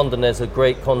 but London, there's a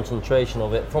great concentration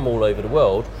of it from all over the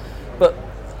world. But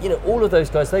you know, all of those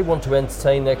guys, they want to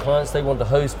entertain their clients, they want to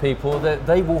host people,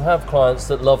 they will have clients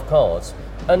that love cars.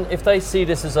 And if they see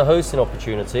this as a hosting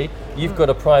opportunity, you've got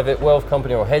a private wealth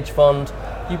company or a hedge fund,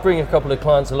 you bring a couple of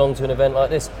clients along to an event like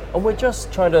this, and we're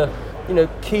just trying to, you know,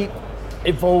 keep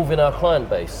evolving our client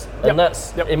base. And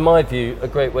that's, in my view, a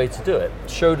great way to do it.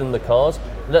 Show them the cars,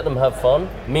 let them have fun,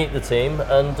 meet the team,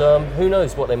 and who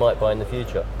knows what they might buy in the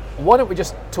future. Why don't we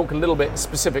just talk a little bit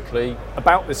specifically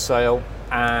about this sale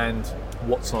and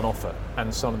what's on offer,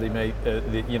 and some of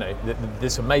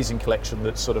this amazing collection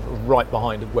that's sort of right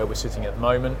behind where we're sitting at the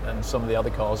moment, and some of the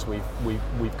other cars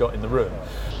we've got in the room.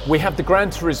 We have the Gran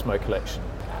Turismo collection.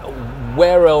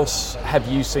 Where else have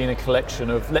you seen a collection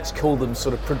of, let's call them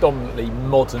sort of predominantly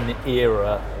modern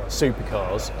era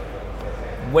supercars?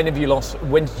 When did you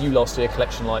last see a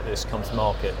collection like this come to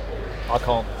market?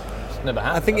 It's never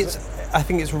happened. I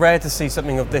think it's rare to see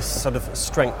something of this sort of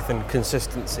strength and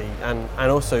consistency and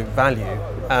also value.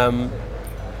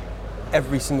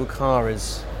 Every single car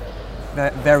is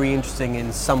very interesting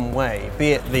in some way,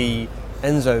 be it the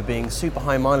Enzo being super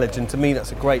high mileage, and to me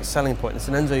that's a great selling point. It's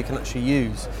an Enzo you can actually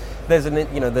use. There's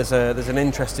an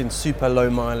interest in super low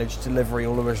mileage delivery,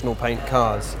 all original paint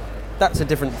cars. That's a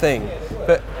different thing,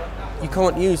 but you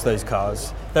can't use those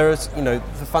cars. There is, the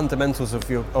fundamentals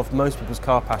of most people's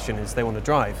car passion is they want to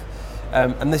drive.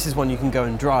 And this is one you can go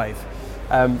and drive.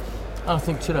 I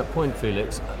think to that point,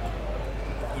 Felix,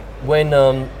 when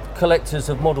collectors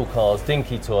of model cars,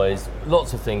 dinky toys,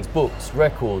 lots of things, books,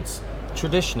 records,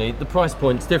 traditionally the price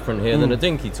point's different here than a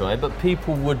dinky toy, but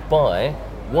people would buy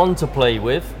one to play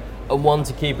with and one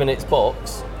to keep in its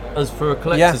box as for a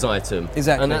collector's item.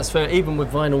 Exactly. And that's fair, even with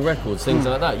vinyl records, things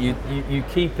like that. You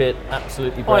keep it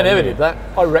absolutely brand I never new. did that.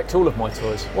 I wrecked all of my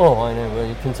toys. Well, I know, well,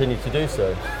 you continue to do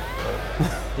so.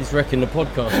 He's wrecking the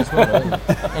podcast as well.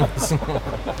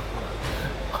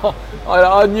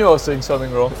 I knew I was doing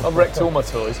something wrong. I wrecked all my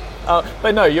toys.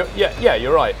 But no,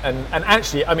 you're right. And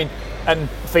actually, I mean, and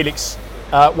Felix,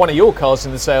 one of your cars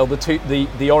in the sale,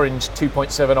 the orange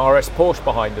 2.7 RS Porsche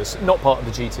behind us, not part of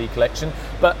the GT collection,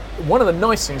 but one of the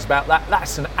nice things about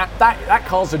that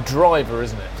car's a driver,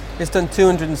 isn't it? It's done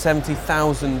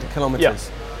 270,000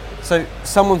 kilometres. Yeah. So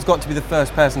someone's got to be the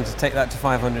first person to take that to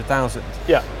 500,000.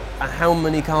 Yeah. How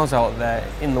many cars out there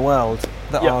in the world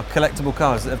that are collectible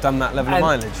cars that have done that level of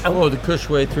mileage? Oh, the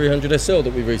Cushway 300 SL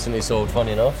that we recently sold,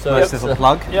 funny enough. So nice little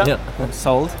plug. Yeah.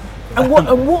 Sold. And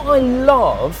what I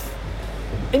love,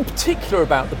 in particular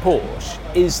about the Porsche,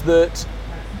 is that,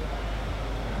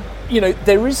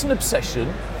 there is an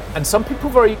obsession, and some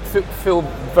people feel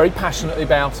very passionately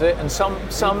about it, and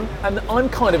some, and I'm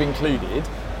kind of included,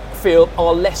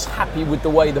 are less happy with the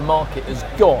way the market has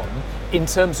gone in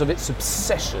terms of its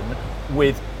obsession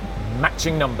with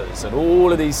matching numbers and all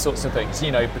of these sorts of things,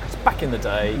 because back in the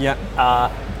day,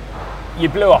 you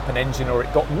blew up an engine or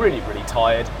it got really, really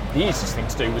tired. The easiest thing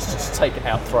to do was just take it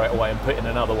out, throw it away and put in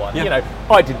another one. Yeah.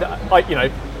 I did that,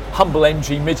 humble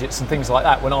MG midgets and things like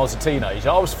that when I was a teenager.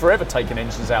 I was forever taking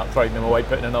engines out, throwing them away,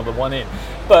 putting another one in.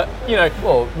 But,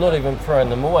 Well, not even throwing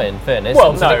them away, in fairness.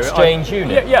 Well, it was an exchange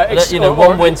unit. Yeah,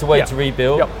 one went away to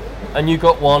rebuild. And you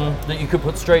got one that you could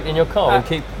put straight in your car and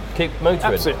keep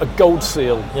motoring. Absolutely, a Gold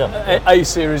Seal, A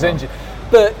series engine.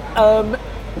 But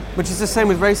which is the same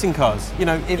with racing cars.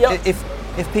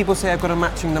 If people say I've got a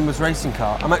matching numbers racing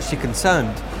car, I'm actually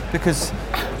concerned because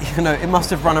it must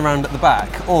have run around at the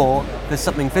back or there's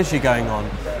something fishy going on.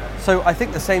 So I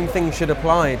think the same thing should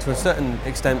apply to a certain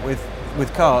extent with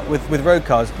road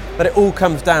cars, but it all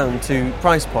comes down to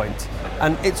price point,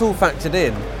 and it's all factored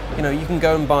in. You can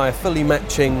go and buy a fully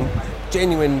matching,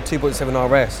 genuine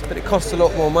 2.7 RS, but it costs a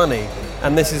lot more money,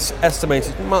 and this is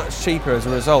estimated much cheaper as a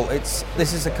result.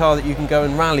 This is a car that you can go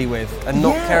and rally with and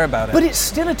not care about it. But it's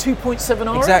still a 2.7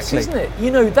 RS, isn't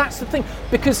it? That's the thing,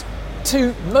 because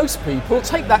to most people,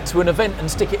 take that to an event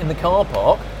and stick it in the car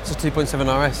park. It's a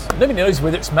 2.7 RS. Nobody knows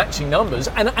whether it's matching numbers.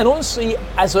 And honestly,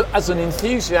 as an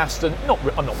enthusiast, and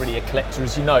I'm not really a collector,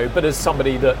 as you know, but as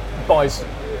somebody that buys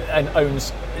and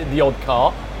owns the odd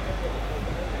car,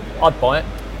 I'd buy it.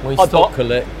 Well, he stopped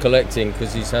collecting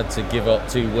because he's had to give up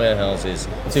 2 warehouses,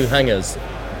 2 hangars.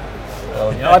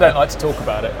 I don't like to talk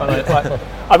about it.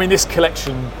 I mean, this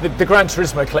collection, the Gran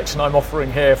Turismo collection I'm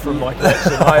offering here from my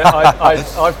collection,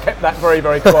 I've kept that very,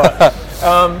 very quiet.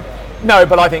 No,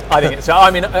 but I think it's.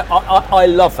 I mean, I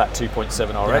love that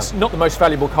 2.7 RS. Not the most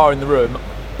valuable car in the room,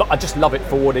 but I just love it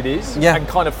for what it is and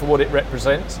kind of for what it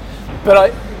represents.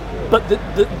 But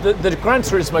the Gran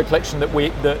Turismo collection that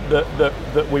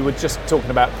we were just talking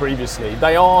about previously,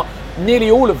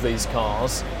 nearly all of these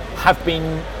cars have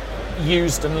been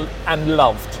used and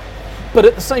loved, but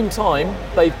at the same time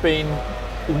they've been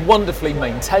wonderfully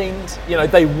maintained. You know,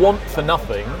 they want for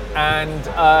nothing, and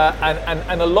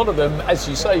a lot of them, as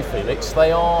you say, Felix,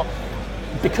 they are,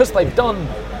 because they've done,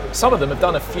 some of them have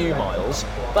done a few miles,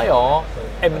 they are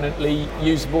eminently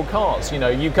usable cars. You know,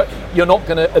 you're not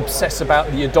going to obsess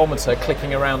about the odometer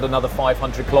clicking around another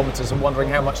 500 kilometres and wondering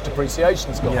how much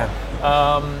depreciation's gone.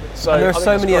 So and there are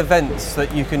so many events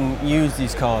that you can use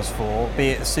these cars for, be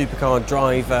it a supercar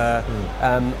driver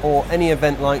or any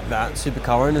event like that,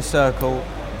 supercar owner circle,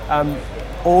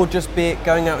 or just be it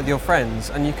going out with your friends,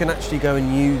 and you can actually go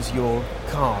and use your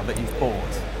car that you've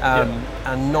bought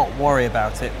and not worry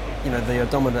about it. You know, the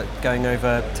odometer going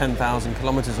over 10,000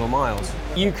 kilometres or miles.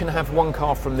 You can have one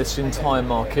car from this entire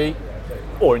marquee,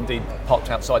 or indeed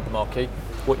parked outside the marquee.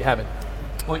 What are you having?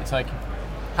 What are you taking?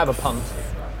 Have a punt.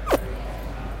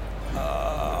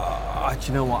 Do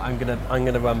you know what? I'm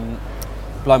gonna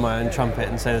blow my own trumpet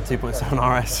and say the 2.7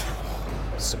 RS.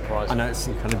 Surprising. I know it's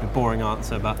kind of a boring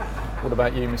answer, but what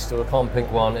about you, Mr. Can't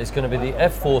pick one. It's going to be the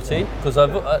F40, because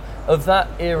of that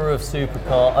era of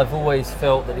supercar, I've always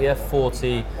felt that the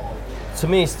F40, to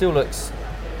me, still looks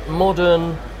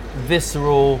modern,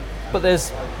 visceral, but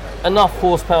there's enough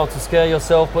horsepower to scare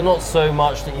yourself, but not so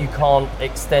much that you can't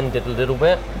extend it a little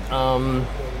bit.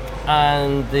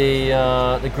 And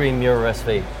the green Miura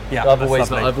SV. Yeah, I've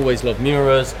always loved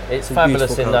Miuras. It's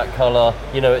fabulous in that colour.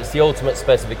 You know, it's the ultimate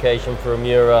specification for a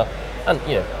Miura. And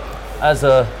you know, as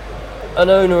an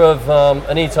owner of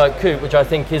an E-Type coupe, which I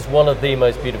think is one of the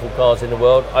most beautiful cars in the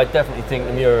world, I definitely think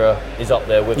the Miura is up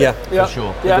there with it for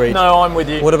sure. Yeah, agreed. No, I'm with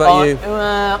you. What about you?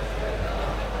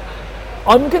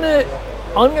 I'm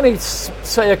gonna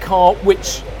say a car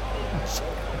which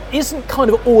isn't kind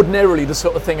of ordinarily the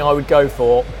sort of thing I would go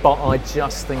for, but I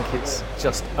just think it's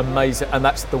just amazing, and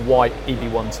that's the white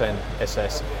EB110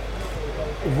 SS.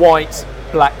 White,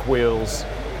 black wheels.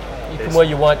 You can wear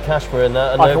your white cashmere in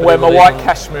that. And I can wear my white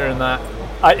cashmere in that.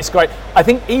 It's great. I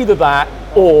think either that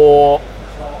or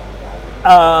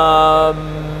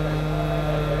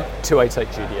 288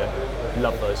 GDO.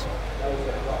 Love those.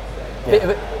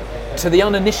 To the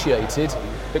uninitiated,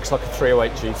 looks like a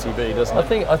 308 GTB, doesn't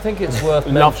it? I think it's worth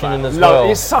mentioning as well.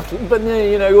 It's subtle, but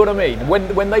you know what I mean.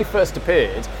 When they first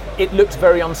appeared, it looked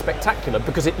very unspectacular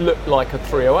because it looked like a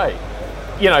 308.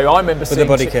 You know, I remember seeing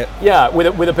with a body kit. Yeah,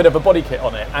 with a bit of a body kit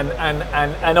on it,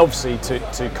 and obviously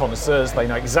to connoisseurs, they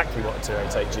know exactly what a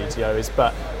 288 GTO is.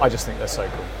 But I just think they're so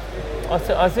cool.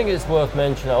 I think it's worth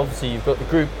mentioning. Obviously, you've got the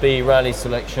Group B rally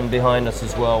selection behind us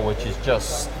as well, which is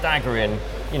just staggering.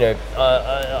 You know,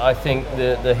 I think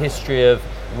the history of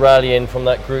rallying from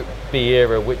that Group B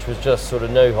era, which was just sort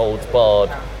of no holds barred,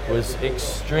 was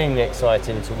extremely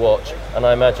exciting to watch, and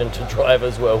I imagine to drive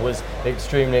as well was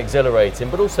extremely exhilarating.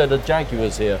 But also the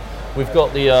Jaguars here. We've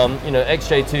got the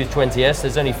XJ220S.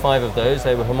 There's only 5 of those.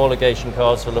 They were homologation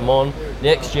cars for Le Mans.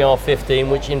 The XGR15,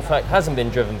 which in fact hasn't been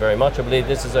driven very much. I believe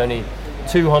this is only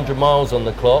 200 miles on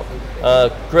the clock.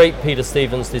 Great Peter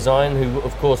Stevens design, who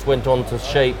of course went on to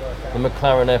shape the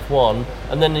McLaren F1,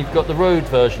 and then you've got the road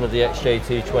version of the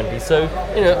XJ220. So,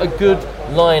 you know, a good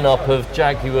lineup of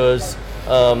Jaguars.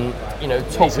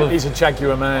 He's a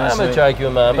Jaguar man. I'm a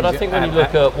Jaguar man, but I think when you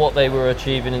look at what they were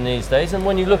achieving in these days, and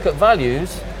when you look at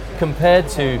values compared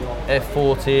to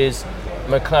F40s,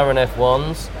 McLaren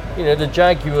F1s, you know, the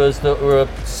Jaguars that were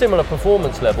similar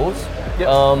performance levels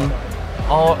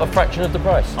are a fraction of the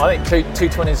price. I think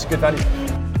 220 is a good value.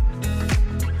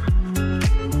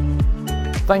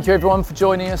 Thank you everyone for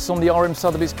joining us on the RM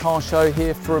Sotheby's Car Show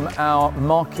here from our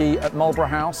marquee at Marlborough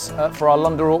House for our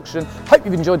London auction. Hope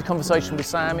you've enjoyed the conversation with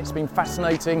Sam. It's been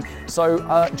fascinating. So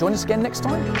join us again next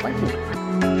time. Thank you.